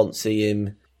can't see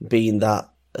him being that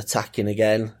attacking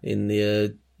again in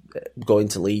the going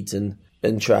to Leeds and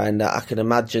trying that. I can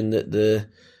imagine that the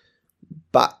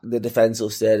defence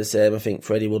will stay the same. I think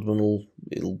Freddie Woodman will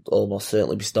almost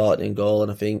certainly be starting in goal,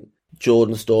 and I think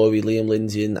Jordan Storey, Liam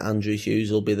Lindsay and Andrew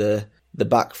Hughes will be the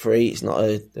back three. It's not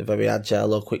a very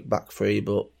agile or quick back three,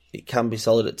 but it can be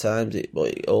solid at times, but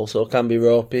it also can be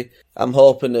ropey. I'm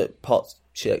hoping that Potts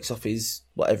shakes off his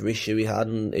whatever issue he had,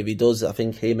 and if he does, I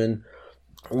think him and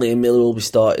Liam Miller will be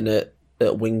starting at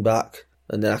wing back,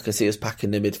 and then I can see us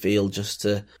packing the midfield just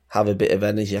to have a bit of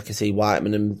energy. I can see Ben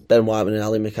Whiteman and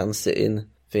Ali McCann sitting.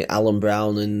 I think Alan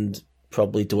Brown and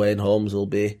probably Dwayne Holmes will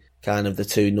be kind of the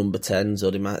 2 number 10s,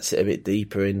 or they might sit a bit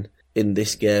deeper in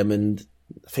this game. And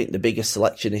I think the biggest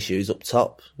selection issue is up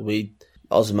top.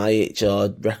 Osmaic, our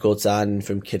record signing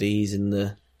from Cadiz in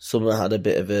the summer, had a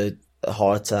bit of a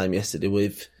hard time yesterday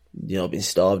with, being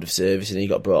starved of service, and he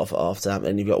got brought off at half time.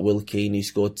 And you've got Will Keane, who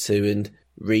scored 2, and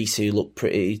Reese, who looked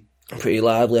pretty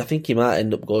lively. I think he might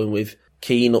end up going with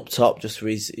Keane up top just for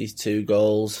his 2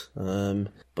 goals.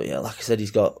 But yeah, like I said, he's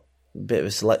got a bit of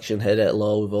a selection headache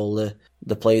low with all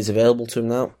the players available to him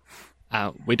now.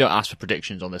 We don't ask for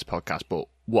predictions on this podcast, but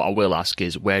what I will ask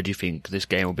is, where do you think this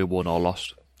game will be won or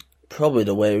lost? Probably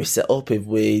the way we set up.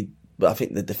 But I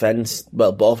think the defence,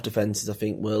 both defences, I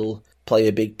think will play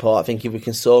a big part. I think if we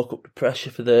can soak up the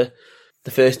pressure for the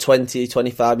first 20,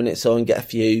 25 minutes or and get a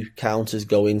few counters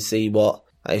going, see what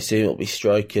I assume it'll be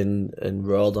Strike and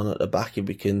rolled on at the back. If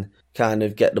we can kind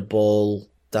of get the ball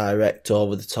direct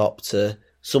over the top to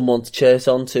someone to chase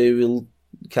onto, we'll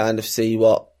kind of see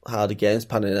how the game's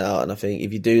panning out. And I think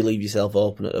if you do leave yourself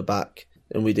open at the back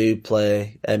and we do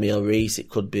play Emil Rees, it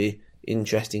could be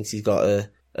interesting because he's got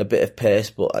a bit of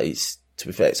pace, but to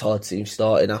be fair, it's hard to see him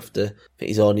starting after. I think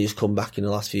he's only just come back in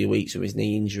the last few weeks from his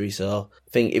knee injury. So I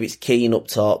think if it's Keane up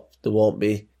top, there won't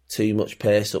be too much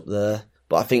pace up there.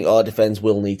 But I think our defence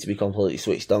will need to be completely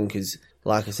switched on because,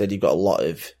 like I said, you've got a lot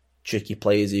of tricky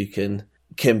players who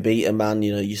can beat a man,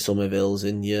 your Somervilles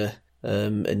and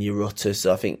your Rutter.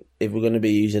 So I think if we're going to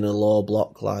be using a low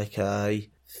block like I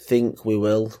think we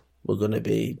will, we're going to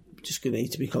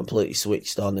need to be completely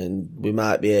switched on, and we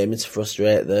might be aiming to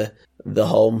frustrate the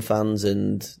home fans.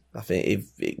 And I think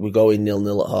if we're going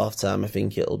 0-0 at half time, I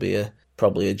think it'll be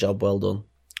probably a job well done.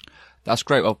 That's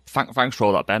great. Well, thanks for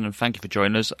all that, Ben, and thank you for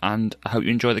joining us, and I hope you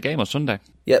enjoy the game on Sunday.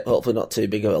 Yep, hopefully not too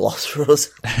big of a loss for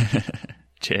us.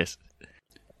 Cheers.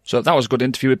 So that was a good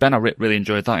interview with Ben. I really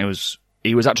enjoyed that.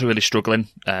 He was actually really struggling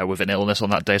with an illness on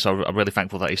that day, so I'm really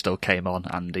thankful that he still came on,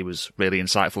 and he was really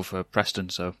insightful for Preston.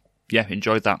 So yeah,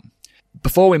 enjoyed that.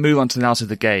 Before we move on to the analysis of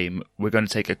the game, we're going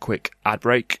to take a quick ad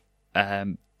break.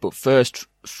 But first,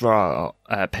 for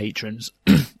our patrons,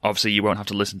 obviously you won't have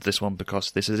to listen to this one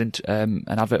because this isn't an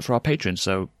advert for our patrons,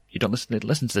 so you don't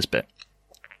listen to this bit.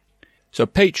 So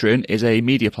Patreon is a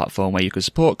media platform where you can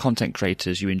support content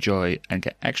creators you enjoy and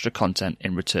get extra content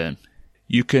in return.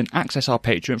 You can access our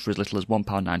Patreon for as little as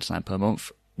 £1.99 per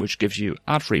month, which gives you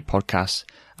ad-free podcasts,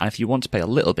 and if you want to pay a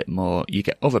little bit more, you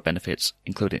get other benefits,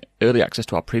 including early access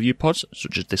to our preview pods,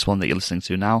 such as this one that you're listening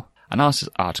to now, analysis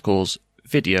articles,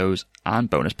 videos, and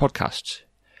bonus podcasts.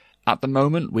 At the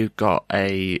moment, we've got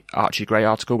a Archie Gray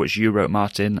article, which you wrote,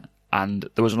 Martin, And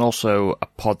there was also a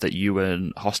pod that you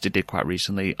and Hosty did quite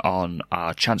recently on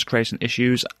our chance creation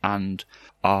issues and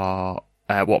our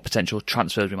what potential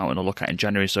transfers we might want to look at in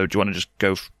January. So do you want to just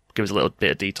give us a little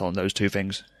bit of detail on those two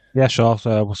things? Yeah, sure.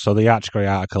 So the Archgrey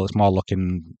article, it's more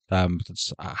looking at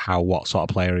what sort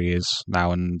of player he is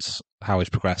now and how he's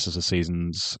progressed as the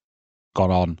season's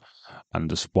gone on, and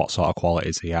just what sort of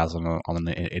qualities he has on an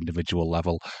individual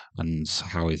level, and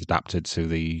how he's adapted to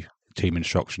the team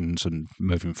instructions and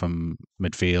moving from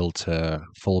midfield to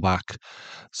fullback.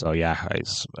 So yeah,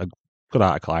 it's a good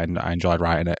article. I enjoyed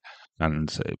writing it,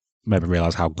 and it made me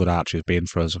realise how good Archie has been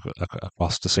for us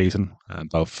across the season,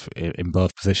 both in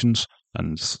both positions,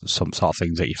 and some sort of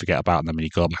things that you forget about. And then when you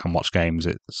go back and watch games,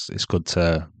 it's good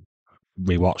to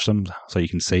rewatch them so you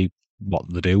can see what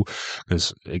they do,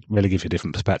 because it really gives you a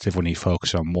different perspective when you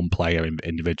focus on one player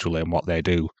individually and what they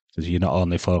do, because you're not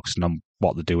only focusing on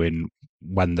what they're doing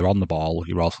when they're on the ball,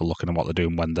 you're also looking at what they're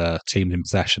doing when the team's in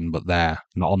possession but they're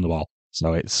not on the ball.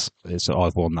 So it's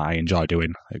always one that I enjoy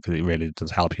doing, because it really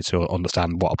does help you to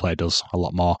understand what a player does a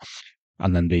lot more.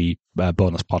 And then the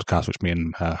bonus podcast, which me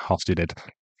and Hosty did,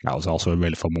 that was also a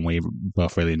really fun one. We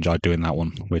both really enjoyed doing that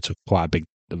one. We took quite a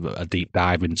deep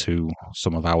dive into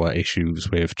some of our issues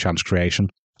with chance creation,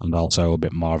 and also a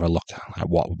bit more of a look at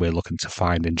what we're looking to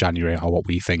find in January, or what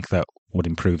we think that would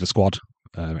improve the squad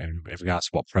in regards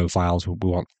to what profiles we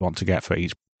want to get for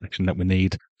each position that we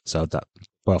need. So that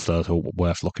both those are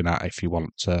worth looking at if you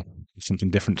want something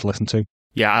different to listen to.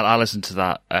 Yeah, I listened to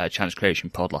that chance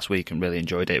creation pod last week and really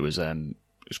enjoyed it. It was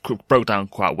broke down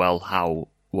quite well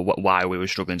why we were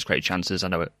struggling to create chances. I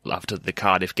know after the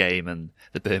Cardiff game and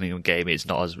the Birmingham game,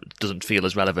 doesn't feel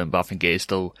as relevant, but I think it is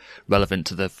still relevant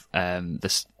to the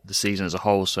season as a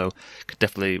whole. So could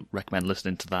definitely recommend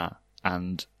listening to that.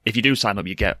 And if you do sign up,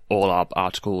 you get all our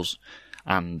articles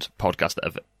and podcasts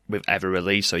that we've ever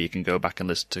released, so you can go back and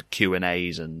listen to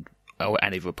Q&As and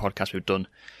any of the podcasts we've done.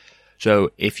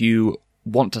 So if you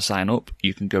want to sign up,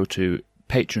 you can go to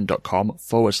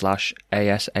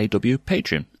patreon.com/ASAW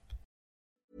Patreon.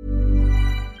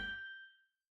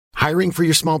 Hiring for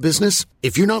your small business?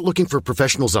 If you're not looking for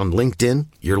professionals on LinkedIn,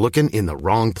 you're looking in the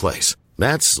wrong place.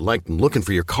 That's like looking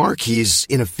for your car keys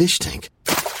in a fish tank.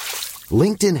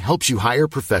 LinkedIn helps you hire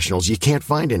professionals you can't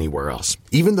find anywhere else,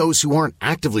 even those who aren't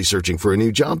actively searching for a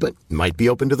new job but might be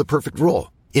open to the perfect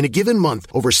role. In a given month,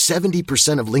 over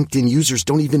 70% of LinkedIn users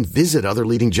don't even visit other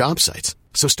leading job sites.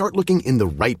 So start looking in the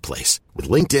right place. With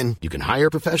LinkedIn, you can hire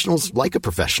professionals like a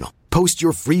professional. Post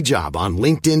your free job on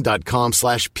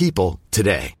linkedin.com/people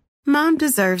today. Mom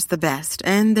deserves the best,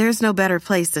 and there's no better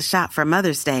place to shop for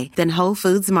Mother's Day than Whole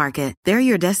Foods Market. They're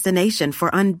your destination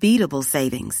for unbeatable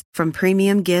savings, from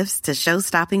premium gifts to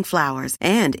show-stopping flowers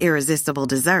and irresistible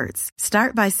desserts.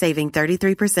 Start by saving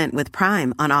 33% with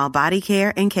Prime on all body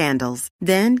care and candles.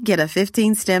 Then get a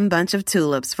 15-stem bunch of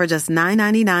tulips for just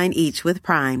 $9.99 each with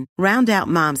Prime. Round out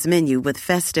Mom's menu with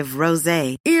festive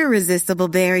rosé, irresistible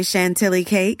berry chantilly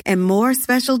cake, and more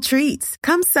special treats.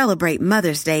 Come celebrate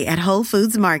Mother's Day at Whole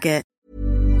Foods Market.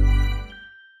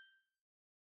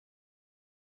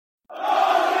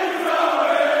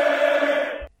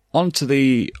 On to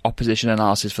the opposition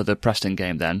analysis for the Preston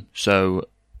game then. So,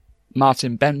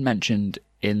 Martin, Ben mentioned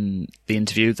in the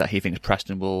interview that he thinks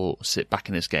Preston will sit back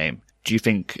in this game. Do you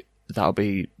think that'll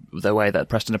be the way that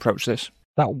Preston approach this?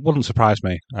 That wouldn't surprise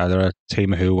me. They're a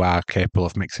team who are capable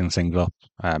of mixing things up.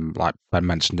 Like Ben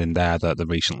mentioned in there, that they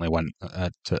recently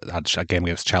had a game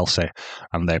against Chelsea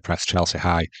and they pressed Chelsea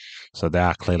high. So they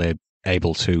are clearly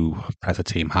able to press a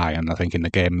team high. And I think in the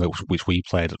game which we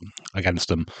played against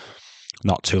them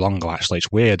not too long ago, actually,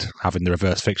 it's weird having the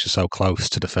reverse fixture so close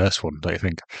to the first one, don't you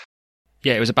think?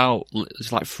 Yeah, it was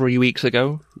like 3 weeks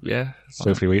ago. Yeah. 2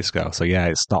 or 3 weeks ago. So yeah,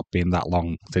 it's not been that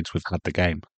long since we've had the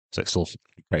game. So it's still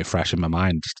pretty fresh in my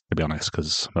mind, to be honest,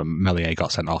 because Melier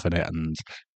got sent off in it, and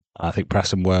I think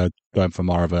Preston were going for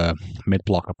more of a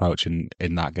mid-block approach in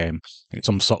that game.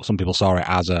 Some people saw it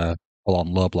as a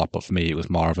full-on low block, but for me it was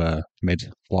more of a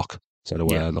mid-block. So they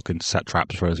were looking to set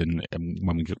traps for us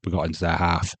when we got into their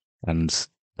half, and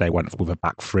they went with a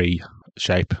back three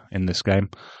shape in this game.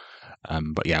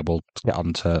 But yeah, we'll get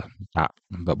on to that.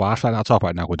 But while I'll talk about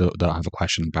it now, we don't have a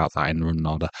question about that in the running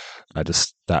order.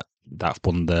 Just that's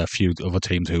one of the few other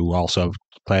teams who also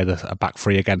played a back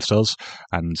three against us,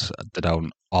 and they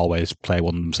don't always play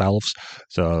one themselves.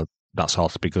 So that's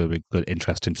also be good,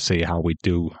 interesting to see how we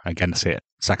do against it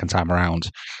second time around,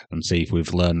 and see if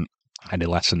we've learned any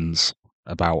lessons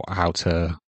about how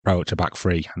to approach a back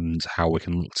three and how we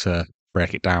can look to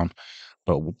break it down.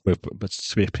 But but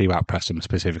speaking about Preston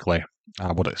specifically,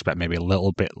 I would expect maybe a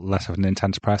little bit less of an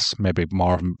intense press, maybe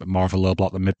more of a low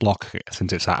block than mid block,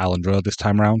 since it's at Elland Road this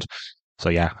time round. So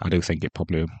yeah, I do think it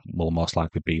probably will most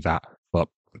likely be that, but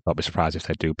I'll be surprised if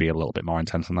they do be a little bit more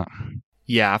intense than that.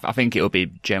 Yeah, I think it'll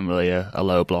be generally a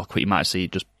low block, but you might see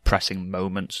just pressing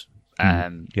moments.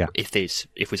 If there's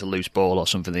a loose ball or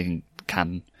something they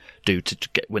can do to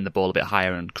win the ball a bit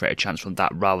higher and create a chance from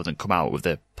that, rather than come out with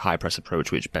the high press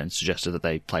approach, which Ben suggested that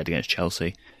they played against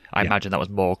Chelsea. I imagine that was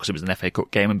more because it was an FA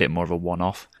Cup game, a bit more of a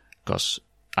one-off, because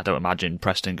I don't imagine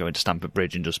Preston going to Stamford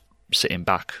Bridge and just sitting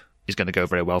back is going to go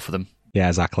very well for them. Yeah,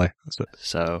 exactly.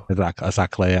 So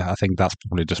exactly. I think that's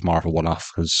probably just more of a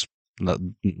one-off, because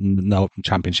no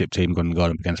Championship team going to go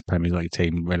up against a Premier League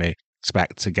team really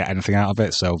expect to get anything out of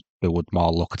it, so they would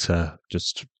more look to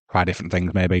just try different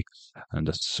things maybe and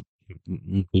just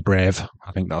be brave.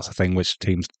 I think that's the thing which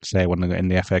teams say when they're in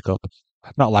the FA Cup.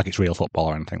 Not like it's real football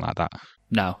or anything like that.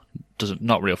 No,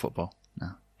 not real football. No.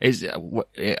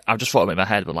 I've just thought of it in my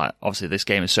head, but like obviously this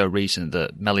game is so recent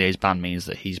that Mellier's ban means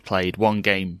that he's played one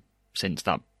game since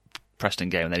that Preston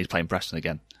game, and then he's playing Preston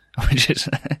again, which is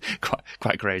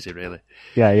quite crazy, really.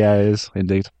 Yeah, it is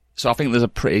indeed. So I think there's a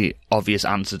pretty obvious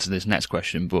answer to this next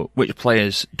question, but which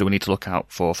players do we need to look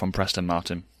out for from Preston,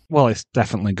 Martin? Well, it's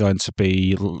definitely going to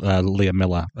be Liam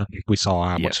Miller. We saw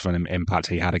how much of an impact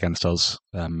he had against us.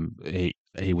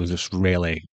 He was just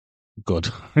really good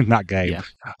in that game,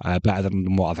 better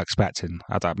than what I've expected.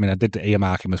 I mean, I did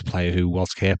earmark him as a player who was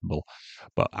capable,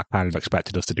 but I kind of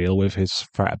expected us to deal with his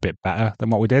threat a bit better than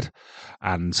what we did.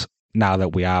 And now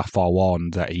that we are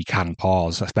forewarned that he can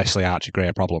cause, especially Archie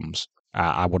Gray problems,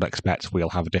 I would expect we'll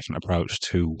have a different approach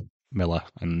to Miller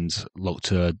and look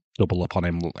to double up on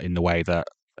him in the way that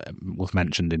was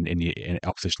mentioned in the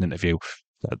opposition interview,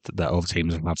 that other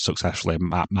teams have successfully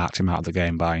marked him out of the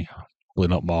game by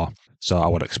pulling up more. So I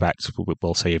would expect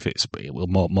we'll see if it will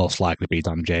most likely be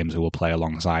Dan James who will play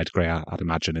alongside Gray, I'd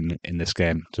imagine, in this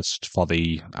game, just for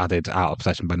the added out of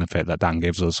possession benefit that Dan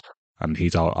gives us. And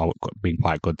he's been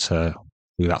quite good to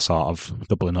do that sort of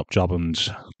doubling up job and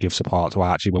give support to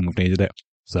Archie when we've needed it.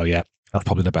 So yeah, that's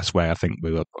probably the best way I think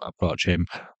we will approach him.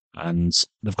 And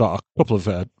they've got a couple of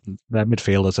their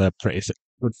midfielders are pretty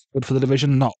good for the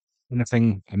division. Not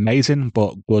anything amazing,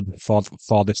 but good for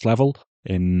this level.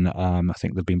 I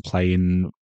think they've been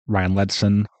playing Ryan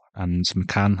Ledson and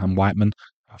McCann and Whiteman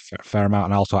a fair amount,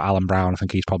 and also Alan Brown. I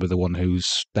think he's probably the one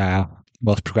who's their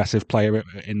most progressive player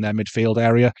in their midfield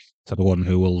area. So the one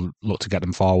who will look to get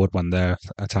them forward when they're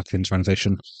attacking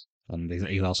transition. And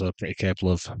he's also pretty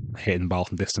capable of hitting the ball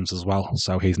from distance as well.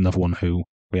 So he's another one who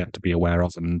we have to be aware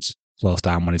of and close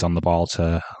down when he's on the ball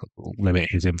to limit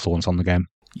his influence on the game.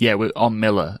 Yeah, on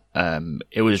Miller,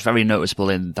 it was very noticeable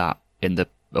in the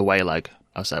away leg,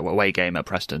 away game at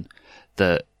Preston,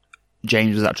 that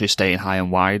James was actually staying high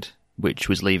and wide, which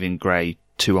was leaving Gray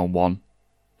 2-on-1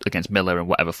 against Miller and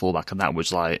whatever fullback, and that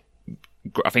was like,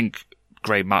 I think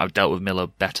Gray might have dealt with Miller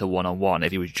better one-on-one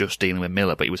if he was just dealing with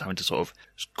Miller, but he was having to sort of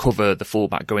cover the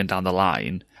fullback going down the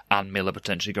line and Miller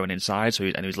potentially going inside,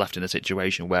 and he was left in a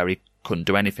situation where he couldn't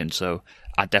do anything. So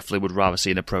I definitely would rather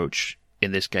see an approach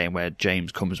in this game where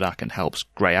James comes back and helps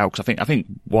Gray out, because I think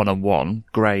one-on-one,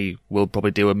 Gray will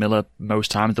probably deal with Miller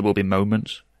most times. There will be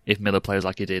moments if Miller plays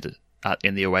like he did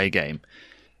in the away game,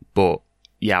 but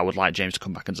yeah, I would like James to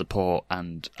come back and support,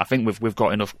 and I think we've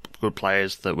got enough good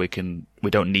players that we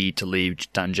don't need to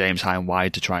leave Dan James high and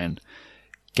wide to try and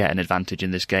get an advantage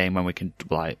in this game, when we can,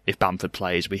 like, if Bamford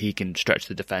plays, he can stretch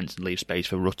the defence and leave space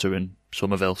for Rutter and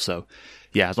Somerville. So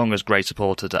yeah, as long as Gray's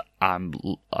supported, I'm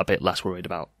a bit less worried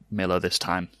about Miller this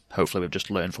time. Hopefully we've just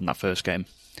learned from that first game.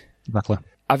 Exactly.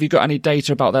 Have you got any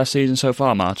data about their season so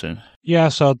far, Martin? Yeah,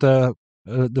 so they've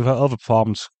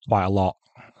overperformed quite a lot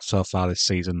so far this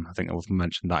season. I think I've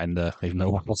mentioned that even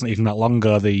though it wasn't even that long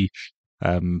ago, the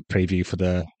preview for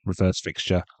the reverse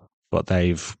fixture, but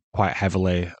they've quite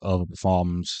heavily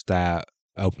overperformed their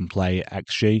open play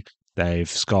XG. They've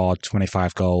scored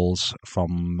 25 goals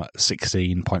from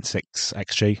 16.6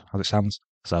 XG as it stands,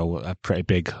 so a pretty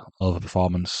big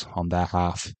overperformance on their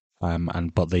half.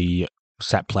 But the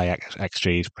set play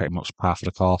XG is pretty much par for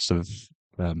the course.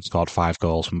 They've scored 5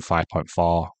 goals from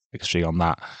 5.4 XG on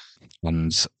that.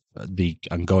 And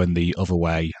going the other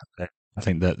way, I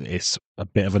think that it's a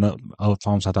bit of an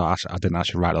overperformance. I didn't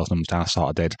actually write those numbers down. I sort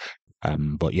of did.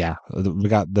 But yeah,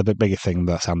 the bigger thing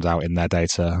that stands out in their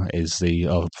data is the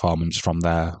overperformance from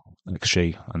their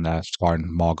XG, and they're scoring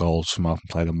more goals from open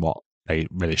play than what they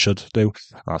really should do.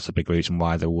 That's a big reason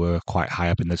why they were quite high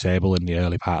up in the table in the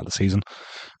early part of the season,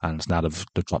 and now they've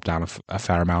dropped down a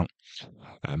fair amount.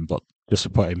 But just to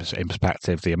put in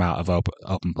perspective, the amount of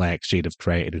open play XG they've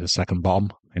created is the second bottom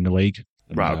in the league.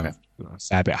 Right, okay. A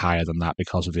fair bit higher than that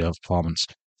because of the overperformance.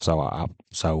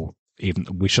 So even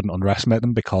we shouldn't underestimate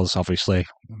them because obviously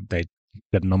they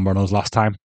did a number on us last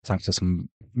time, thanks to some,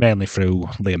 mainly through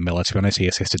Liam Miller, to be honest. He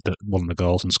assisted one of the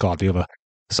goals and scored the other.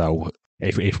 So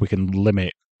if we can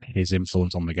limit his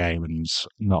influence on the game and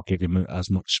not give him as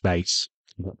much space,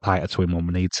 tighter to him when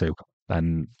we need to,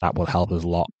 then that will help us a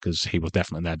lot because he was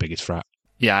definitely their biggest threat.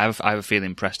 Yeah, I have a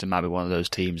feeling Preston might be one of those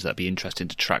teams that'd be interesting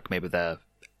to track maybe their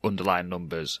underlying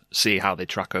numbers, see how they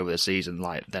track over the season,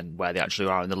 like then where they actually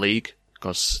are in the league.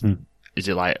 Because is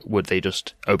it like, would they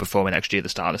just overperform in XG at the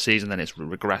start of the season, then it's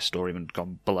regressed or even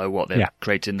gone below what they're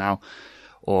creating now?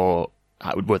 Or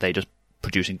were they just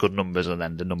producing good numbers and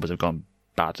then the numbers have gone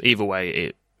bad? Either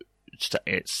way,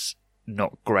 it's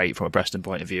not great from a Preston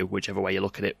point of view, whichever way you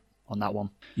look at it on that one.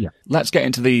 Yeah. Let's get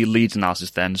into the Leeds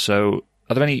analysis then. So,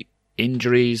 are there any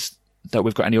injuries that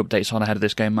we've got any updates on ahead of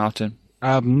this game, Martin?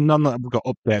 None that we've got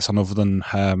updates on other than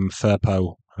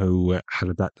Firpo, who had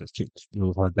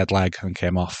a dead leg and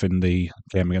came off in the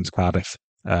game against Cardiff.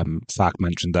 Fark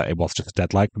mentioned that it was just a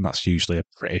dead leg, and that's usually a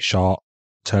pretty short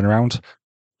turnaround.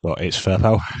 But it's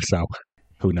Firpo, so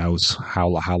who knows how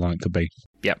long it could be.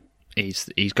 Yep,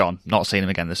 he's gone. Not seen him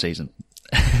again this season.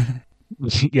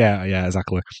 Yeah,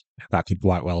 exactly. That could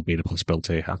quite well be the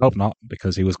possibility. I hope not,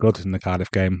 because he was good in the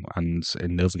Cardiff game and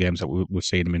in the other games that we've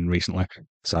seen him in recently.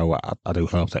 So I do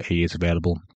hope that he is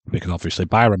available, because obviously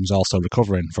Byram's also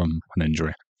recovering from an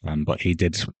injury, but he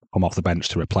did come off the bench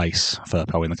to replace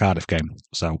Firpo in the Cardiff game.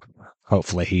 So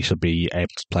hopefully he should be able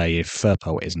to play if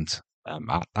Firpo isn't.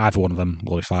 Either one of them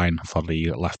will be fine for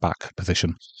the left-back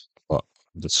position, but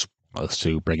just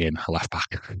to bring in a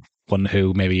left-back. One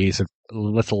who maybe is a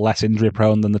little less injury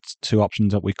prone than the two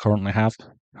options that we currently have.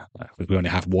 We only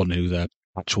have one who's an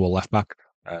actual left back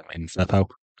in Firpo,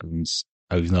 and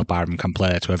even though Byram can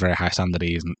play to a very high standard,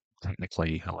 he isn't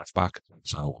technically a left back.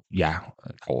 So yeah,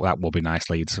 that will be nice,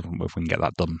 Leeds, if we can get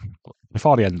that done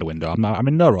before the end of the window. I'm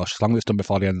in no rush, as long as it's done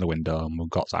before the end of the window and we've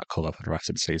got that cover for the rest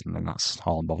of the season, then that's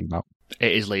all I'm bothered about.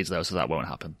 It is Leeds though, so that won't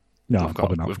happen. No,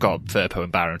 we've got Firpo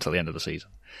and Byram until the end of the season.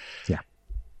 Yeah.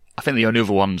 I think the only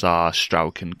other ones are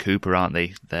Strauch and Cooper, aren't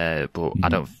they? But I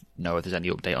don't know if there's any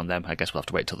update on them. I guess we'll have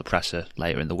to wait till the presser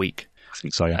later in the week. I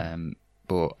think so, yeah.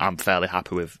 But I'm fairly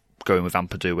happy with going with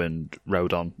Ampadu and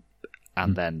Rodon,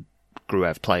 and then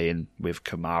Gruev playing with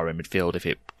Kamara in midfield if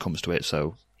it comes to it.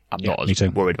 So I'm not as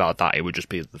worried about that. It would just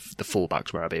be the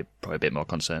fullbacks where I'd be probably a bit more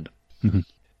concerned. Mm-hmm.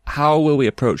 How will we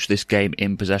approach this game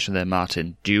in possession then,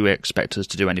 Martin? Do you expect us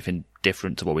to do anything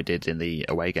different to what we did in the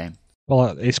away game?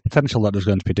 Well, it's potential that there's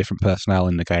going to be different personnel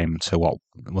in the game to what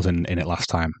was in it last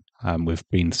time. We've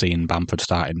been seeing Bamford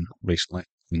starting recently,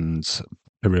 and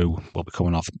Peru will be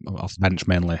coming off the bench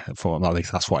mainly. For at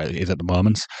least that's what it is at the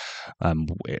moment.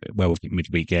 Where we've got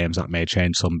midweek games, that may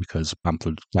change some because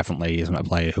Bamford definitely isn't a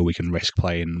player who we can risk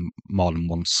playing more than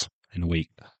once in a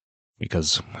week,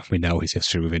 because we know his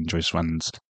history with injuries, and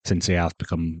since he has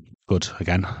become good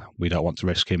again, we don't want to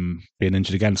risk him being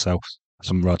injured again. So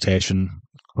some rotation.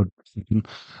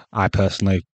 I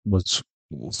personally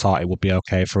thought it would be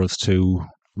okay for us to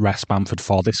rest Bamford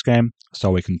for this game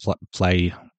so we can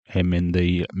play him in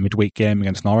the midweek game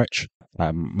against Norwich.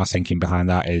 My thinking behind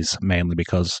that is mainly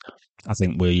because I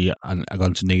think we are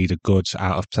going to need a good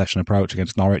out-of-possession approach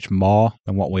against Norwich more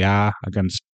than what we are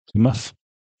against Plymouth.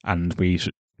 And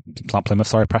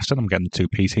Preston. I'm getting the two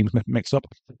P teams mixed up.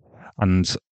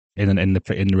 And in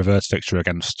the reverse fixture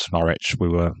against Norwich, we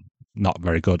were not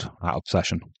very good out of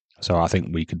possession. So I think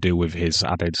we could do with his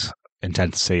added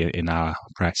intensity in our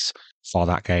press for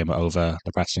that game over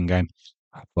the Preston game.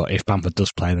 But if Bamford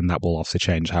does play, then that will obviously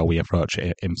change how we approach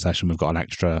it in possession. We've got an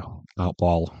extra out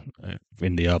ball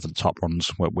in the over-the-top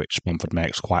runs, which Bamford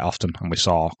makes quite often. And we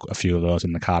saw a few of those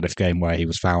in the Cardiff game where he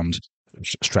was found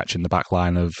stretching the back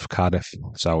line of Cardiff.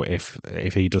 So if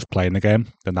he does play in the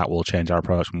game, then that will change our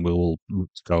approach and we will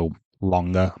go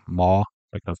longer, more,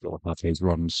 because we'll have his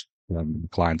runs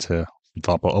inclined to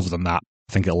top. But other than that,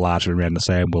 I think it'll largely remain the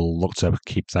same. We'll look to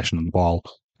keep possession of the ball,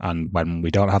 and when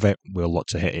we don't have it, we'll look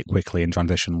to hit it quickly in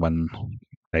transition when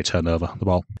they turn over the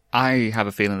ball. I have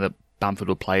a feeling that Bamford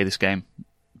will play this game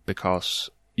because,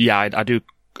 I do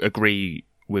agree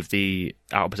with the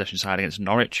out-of-possession side against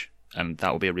Norwich, and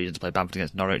that will be a reason to play Bamford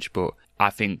against Norwich, but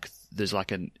I think there's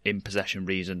like an in-possession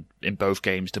reason in both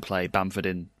games to play Bamford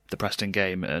in the Preston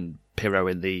game and Pirro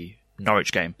in the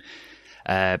Norwich game,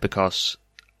 because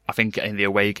I think in the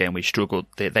away game we struggled.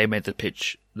 They made the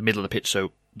middle of the pitch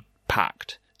so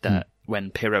packed that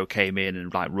when Pirro came in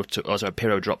and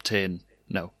Rutter dropped in.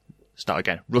 No, start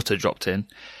again. Rutter dropped in.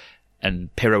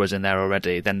 and Pirro was in there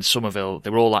already, then Somerville, they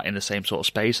were all in the same sort of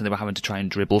space, and they were having to try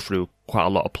and dribble through quite a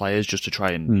lot of players just to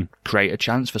try and create a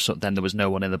chance. Then there was no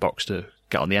one in the box to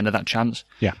get on the end of that chance.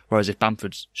 Yeah. Whereas if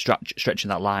Bamford's stretching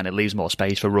that line, it leaves more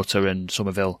space for Rutter and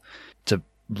Somerville to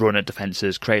run at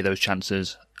defences, create those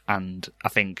chances, and I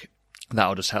think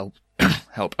that'll just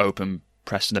help open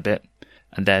Preston a bit.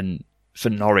 And then for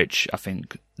Norwich, I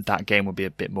think that game will be a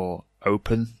bit more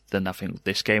open than I think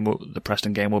this game, the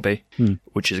Preston game, will be,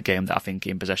 which is a game that I think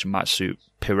in possession might suit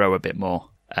Pirro a bit more.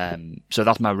 So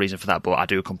that's my reason for that, but I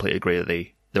do completely agree that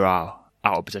there are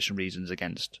out of possession reasons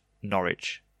against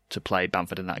Norwich to play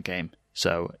Bamford in that game.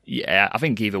 So yeah, I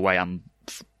think either way,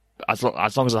 as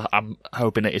long as I'm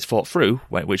hoping it is thought through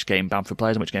which game Bamford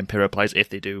plays and which game Pirro plays, if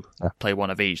they do play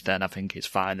one of each, then I think it's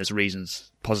fine.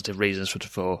 There's positive reasons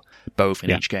for both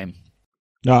in each game.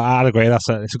 No, I'd agree. It's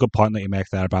a good point that you make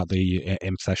there about the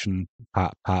in possession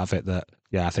part of it. That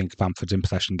I think Bamford's in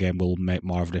possession game will make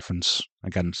more of a difference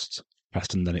against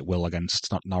Preston than it will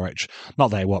against Norwich. Not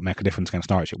that it won't make a difference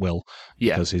against Norwich, it will,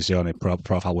 because he's the only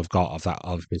profile we've got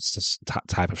of this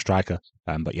type of striker.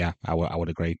 But yeah, I would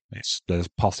agree. There's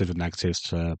positives and negatives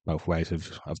to both ways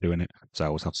of doing it. So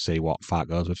we'll have to see what Fart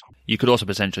goes with. You could also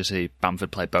potentially see Bamford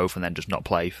play both and then just not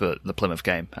play for the Plymouth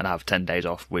game and have 10 days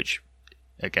off, which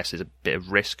I guess is a bit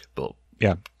of risk, but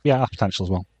yeah, that's potential as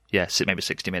well. Yeah, maybe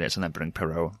 60 minutes and then bring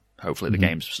Pirro. Hopefully the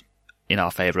game's in our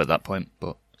favour at that point.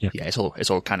 But yeah, it's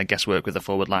all kind of guesswork with the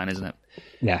forward line, isn't it?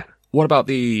 Yeah. What about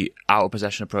the out of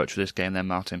possession approach for this game then,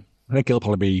 Martin? I think it'll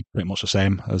probably be pretty much the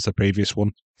same as the previous one.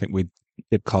 I think we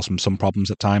did cause them some problems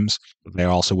at times. They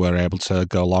also were able to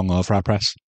go long over our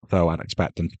press, so I'd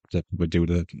expect them to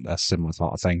do a similar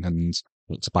sort of thing and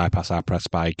to bypass our press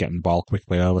by getting the ball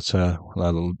quickly over to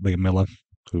Liam Miller,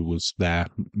 who was their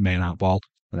main out ball,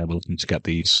 and they were looking to get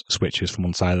these switches from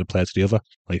one side of the play to the other.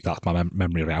 At least that's my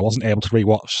memory of it. I wasn't able to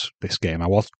rewatch this game. I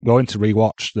was going to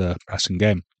rewatch the Preston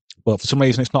game, but for some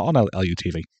reason it's not on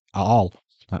LUTV at all.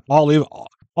 All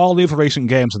the other recent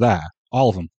games are there, all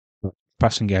of them. The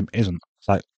Preston game isn't. It's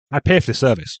like, I pay for this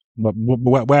service.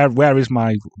 Where is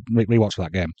my rewatch for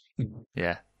that game?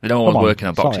 Yeah. No one was working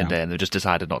on Boxing Day and they just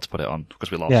decided not to put it on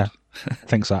because we lost. Yeah, I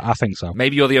think so.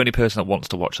 Maybe you're the only person that wants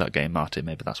to watch that game, Martin.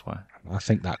 Maybe that's why. I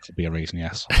think that could be a reason,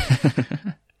 yes.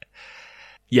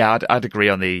 Yeah, I'd agree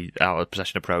on the out of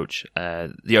possession approach.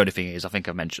 The only thing is, I think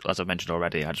as I've mentioned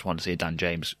already, I just want to see Dan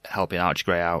James helping Archie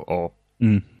Gray out, or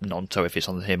Nonto if it's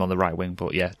on him on the right wing.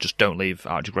 But yeah, just don't leave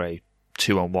Archie Gray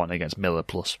 2-on-1 against Miller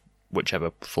plus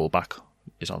whichever fullback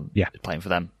is playing for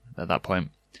them at that point.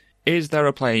 Is there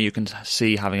a player you can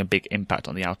see having a big impact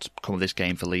on the outcome of this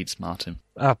game for Leeds, Martin?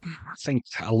 I think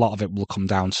a lot of it will come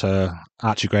down to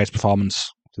Archie Gray's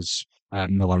performance, because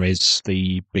Miller is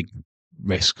the big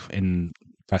risk in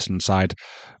Preston's side,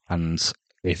 and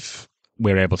if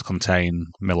we're able to contain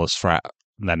Miller's threat,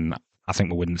 then I think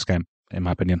we'll win this game, in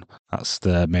my opinion. That's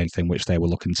the main thing which they were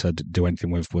looking to do anything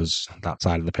with, was that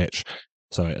side of the pitch.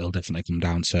 So it'll definitely come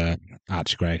down to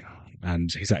Archie Gray.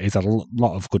 And he's had a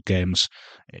lot of good games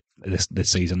this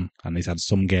season, and he's had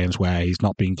some games where he's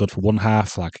not been good for one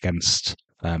half, like against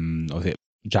was it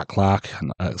Jack Clark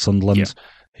at Sunderland. Yeah.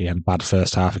 He had a bad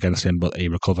first half against him, but he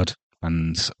recovered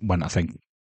and went, I think,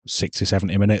 60,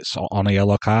 70 minutes on a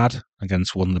yellow card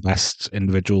against one of the best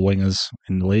individual wingers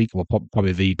in the league, well,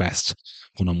 probably the best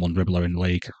one-on-one dribbler in the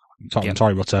league. I'm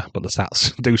sorry, Rutter, but the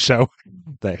stats do show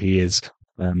that he is.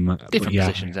 Different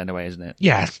positions anyway, isn't it?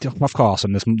 Yeah, of course,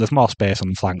 and there's more space on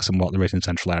the flanks than what there is in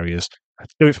central areas.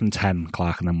 Do it from 10,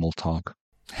 Clark, and then we'll talk.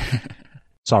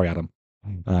 Sorry, Adam.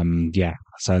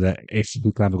 So that if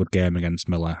we can have a good game against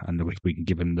Miller and we can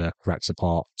give him the correct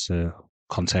support to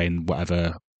contain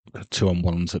whatever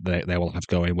 2-on-1s that they will have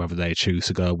going, whether they choose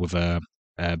to go with a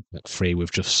three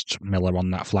with just Miller on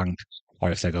that flank,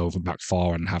 or if they go over back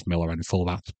four and have Miller in full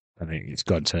back, I think it's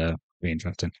going to be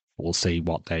interesting. We'll see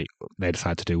what they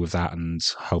decide to do with that, and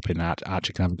hoping that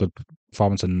Archie can have a good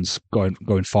performance. And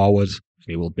going forward,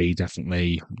 it will be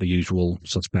definitely the usual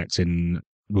suspects in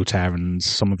Rutter and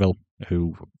Somerville,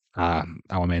 who are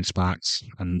our main sparks,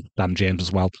 and Dan James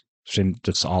as well.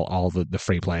 Just all the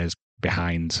three players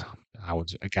behind. I would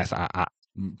guess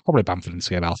probably Bamford and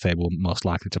CML will most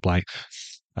likely to play,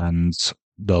 and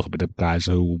those will be the guys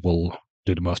who will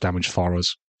do the most damage for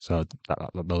us. So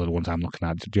those are the ones I'm looking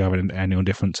at. Do you have anyone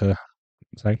different to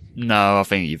say? No, I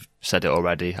think you've said it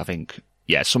already. I think,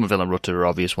 Somerville and Rutter are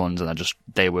obvious ones, and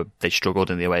they struggled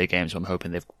in the away games, so I'm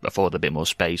hoping they've afforded a bit more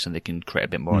space and they can create a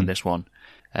bit more in this one.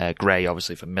 Gray,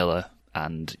 obviously, for Miller,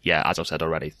 and as I've said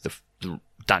already, the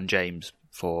Dan James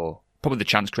for probably the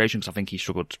chance creation, because I think he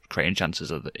struggled creating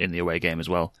chances in the away game as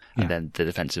well, and then the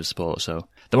defensive support. So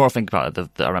the more I think about it,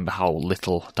 I remember how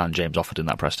little Dan James offered in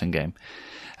that Preston game.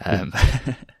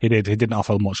 He did. He didn't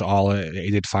offer much at all.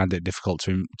 He did find it difficult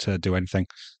to do anything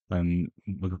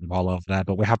with the ball over there.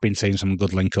 But we have been seeing some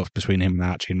good link-ups between him and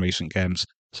Archie in recent games.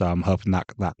 So I'm hoping that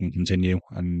can continue,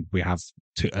 and we have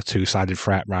a two-sided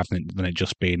threat rather than it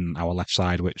just being our left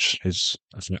side, which is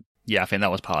a threat. Yeah, I think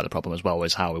that was part of the problem as well,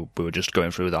 was how we were just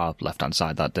going through our left-hand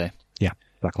side that day. Yeah,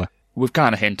 exactly. We've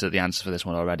kind of hinted at the answer for this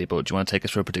one already, but do you want to take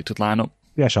us through a predicted lineup?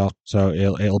 Yeah, sure. So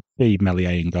it'll be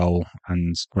Meslier in goal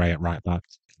and Gray at right back.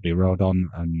 It'll be Rodon,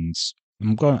 and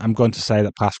I'm going to say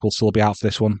that Pascal will still be out for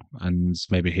this one, and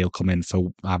maybe he'll come in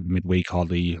for midweek or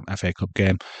the FA Cup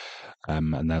game.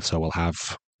 And then so we'll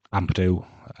have Ampadu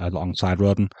alongside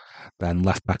Rodon. Then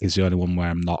left back is the only one where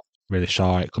I'm not really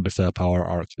sure. It could be Thurpower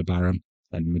or it could be Barham.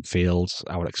 Then midfield,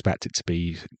 I would expect it to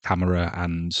be Camera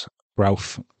and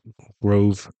Grave,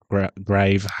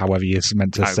 however you're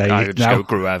meant to say I it just now. go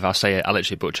Gruev. I say it. I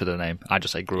literally butcher the name. I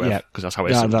just say Gruev because that's how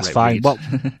it's. Yeah, that's fine. Well,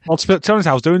 to be honest,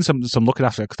 I was doing some looking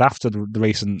after it because after the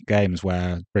recent games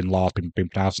where Bryn Law's been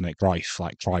pronouncing it Greif,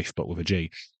 like Greif, but with a G.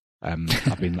 I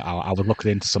was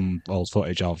looking into some old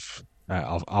footage of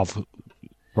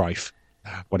Greif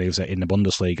when he was in the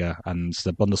Bundesliga, and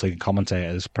the Bundesliga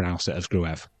commentators pronounced it as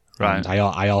Gruev. Right. And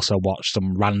I also watched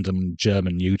some random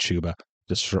German YouTuber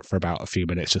just for about a few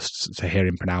minutes just to hear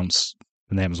him pronounce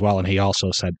the name as well, and he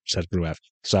also said Gruev.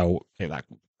 So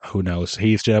who knows?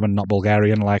 He's German, not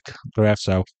Bulgarian like Gruev,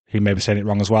 so he may be saying it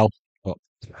wrong as well. But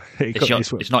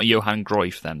it's not Johan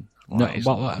Greif then. No,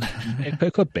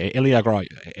 it could be Ilya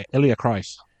Greif.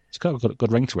 It's got a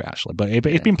good ring to it actually, but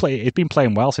it's been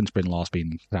playing well since Bryn Law's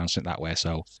been pronouncing it that way.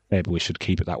 So maybe we should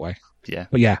keep it that way. Yeah,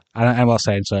 but yeah, and I was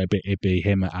saying so it'd be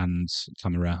him and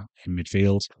Camera in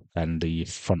midfield, and the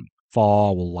front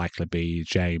four will likely be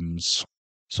James,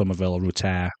 Somerville,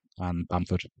 Rutter, and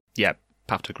Bamford. Yeah,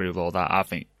 have to agree with all that. I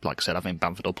think, like I said,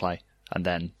 Bamford will play, and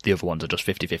then the other ones are just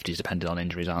 50-50s depending on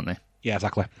injuries, aren't they? Yeah,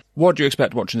 exactly. What do you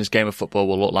expect watching this game of football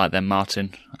will look like then,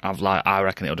 Martin? I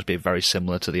reckon it'll just be very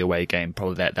similar to the away game.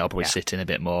 Probably they'll probably sit in a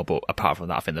bit more, but apart from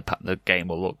that, I think the game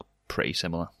will look pretty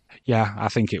similar. Yeah, I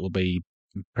think it will be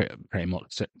pretty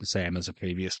much the same as the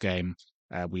previous game.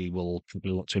 We will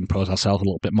probably look to impose ourselves a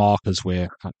little bit more because we're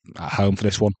at home for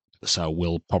this one. So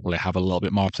we'll probably have a little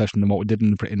bit more possession than what we did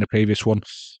in the previous one.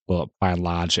 But by and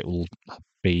large, it will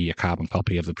be a carbon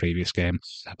copy of the previous game.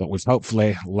 But with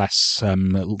hopefully less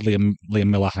Liam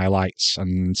Miller highlights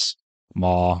and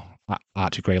more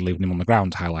Archie Gray leaving him on the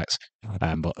ground highlights. But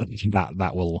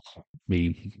that will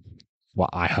be what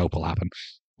I hope will happen.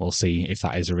 We'll see if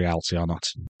that is a reality or not.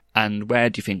 And where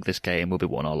do you think this game will be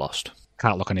won or lost?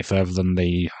 Can't look any further than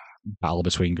the battle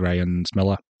between Gray and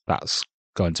Miller. That's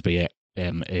going to be it.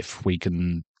 If we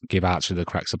can give Archie the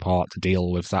correct support to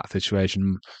deal with that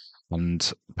situation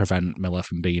and prevent Miller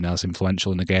from being as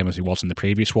influential in the game as he was in the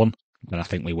previous one, then I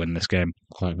think we win this game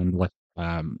quite handily.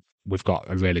 We've got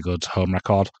a really good home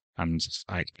record, and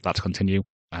I expect that to continue.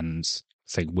 And I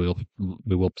think we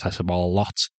will possess the ball a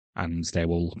lot, and they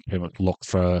will pretty much look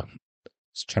for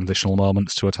transitional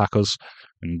moments to attack us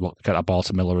and look to get that ball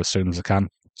to Miller as soon as they can.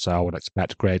 So I would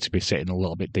expect Gray to be sitting a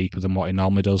little bit deeper than what he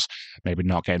normally does, maybe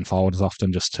not getting forward as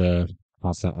often, just to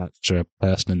have that extra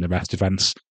person in the rest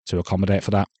defence to accommodate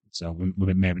for that. So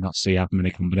we maybe not see as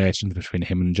many combinations between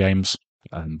him and James,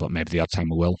 but maybe the odd time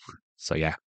we will. So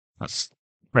yeah, that's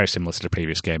very similar to the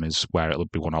previous game, is where it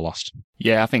would be won or lost.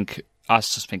 Yeah, I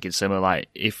was just thinking similar. Like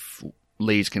if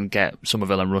Leeds can get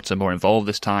Somerville and Rutter more involved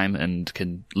this time and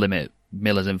can limit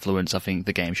Miller's influence, I think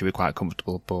the game should be quite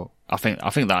comfortable. But I think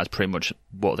that's pretty much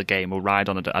what the game will ride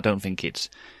on. I don't think it's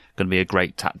going to be a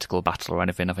great tactical battle or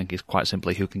anything. I think it's quite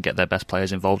simply who can get their best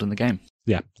players involved in the game.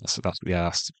 Yeah, that's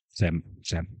same.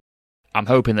 I'm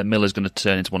hoping that Miller's going to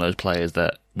turn into one of those players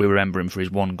that we remember him for his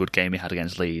one good game he had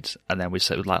against Leeds, and then we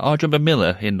say like, oh, do you remember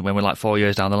Miller when we're like 4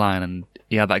 years down the line, and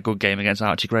he had that good game against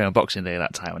Archie Gray on Boxing Day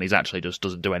that time, and he's actually just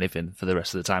doesn't do anything for the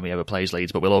rest of the time he ever plays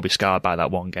Leeds, but we'll all be scarred by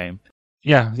that one game.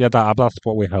 Yeah, that's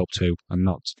what we hope to, and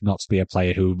not to be a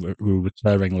player who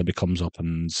recurringly becomes up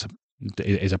and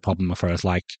is a problem for us,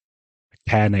 like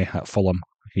Kearney at Fulham.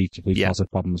 He causes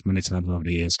problems many times over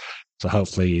the years. So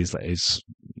hopefully he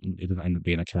doesn't end up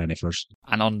being a Kearney for us.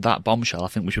 And on that bombshell, I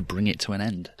think we should bring it to an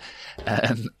end.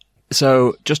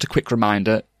 So just a quick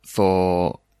reminder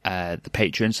for the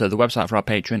Patreon. So the website for our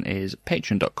Patreon is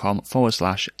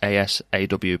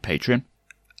patreon.com/ASAW Patreon.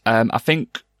 I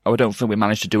don't think we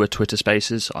managed to do a Twitter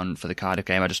Spaces for the Cardiff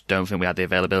game. I just don't think we had the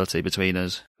availability between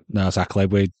us. No, exactly.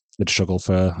 We did struggle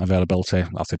for availability.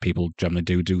 After people generally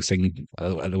do things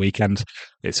at the weekend.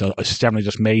 It's generally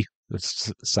just me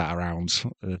sat around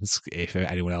if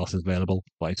anyone else is available,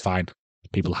 but it's fine.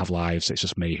 People have lives. It's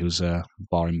just me who's a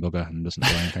boring bugger and doesn't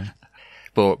do anything.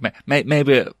 But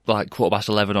maybe at like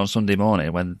 11:15 on Sunday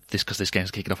morning, because this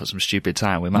game's kicking off at some stupid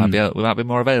time, we might be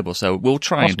more available. So we'll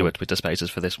try and do it with the spaces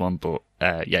for this one. But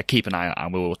keep an eye out,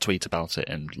 and we'll tweet about it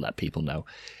and let people know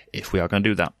if we are going to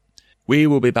do that. We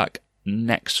will be back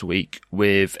next week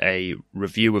with a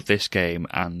review of this game,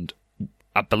 and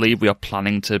I believe we are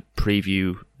planning to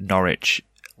preview Norwich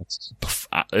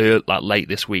late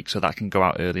this week, so that can go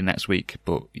out early next week.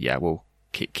 But yeah, we'll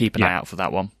keep an eye out for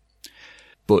that one.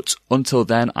 But until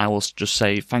then, I will just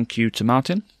say thank you to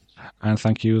Martin. And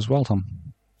thank you as well, Tom.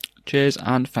 Cheers,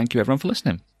 and thank you everyone for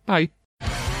listening. Bye.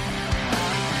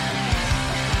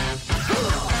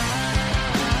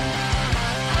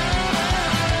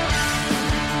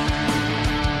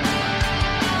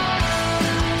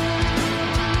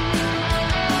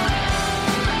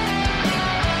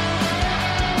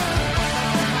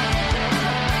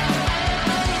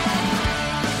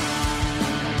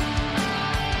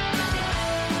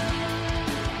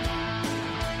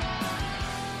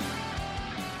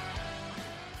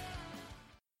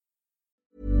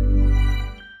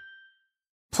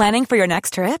 Planning for your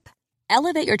next trip?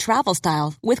 Elevate your travel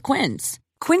style with Quince.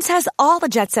 Quince has all the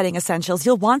jet-setting essentials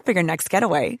you'll want for your next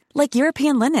getaway, like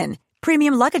European linen,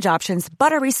 premium luggage options,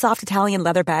 buttery soft Italian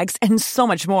leather bags, and so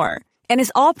much more. And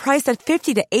is all priced at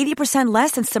 50 to 80%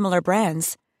 less than similar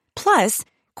brands. Plus,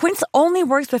 Quince only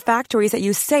works with factories that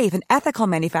use safe and ethical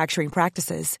manufacturing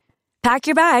practices. Pack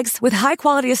your bags with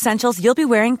high-quality essentials you'll be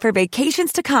wearing for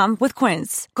vacations to come with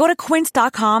Quince. Go to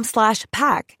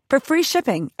quince.com/pack for free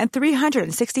shipping and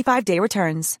 365-day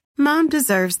returns. Mom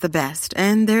deserves the best,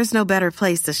 and there's no better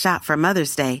place to shop for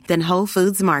Mother's Day than Whole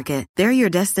Foods Market. They're your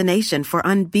destination for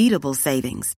unbeatable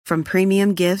savings, from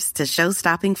premium gifts to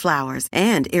show-stopping flowers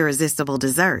and irresistible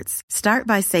desserts. Start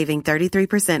by saving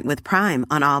 33% with Prime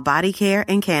on all body care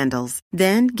and candles.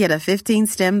 Then get a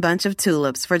 15-stem bunch of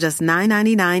tulips for just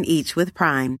 $9.99 each with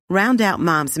Prime. Round out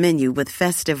Mom's menu with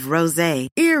festive rosé,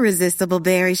 irresistible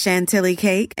berry chantilly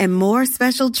cake, and more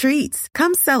special treats.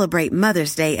 Come celebrate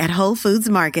Mother's Day at Whole Foods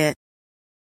Market.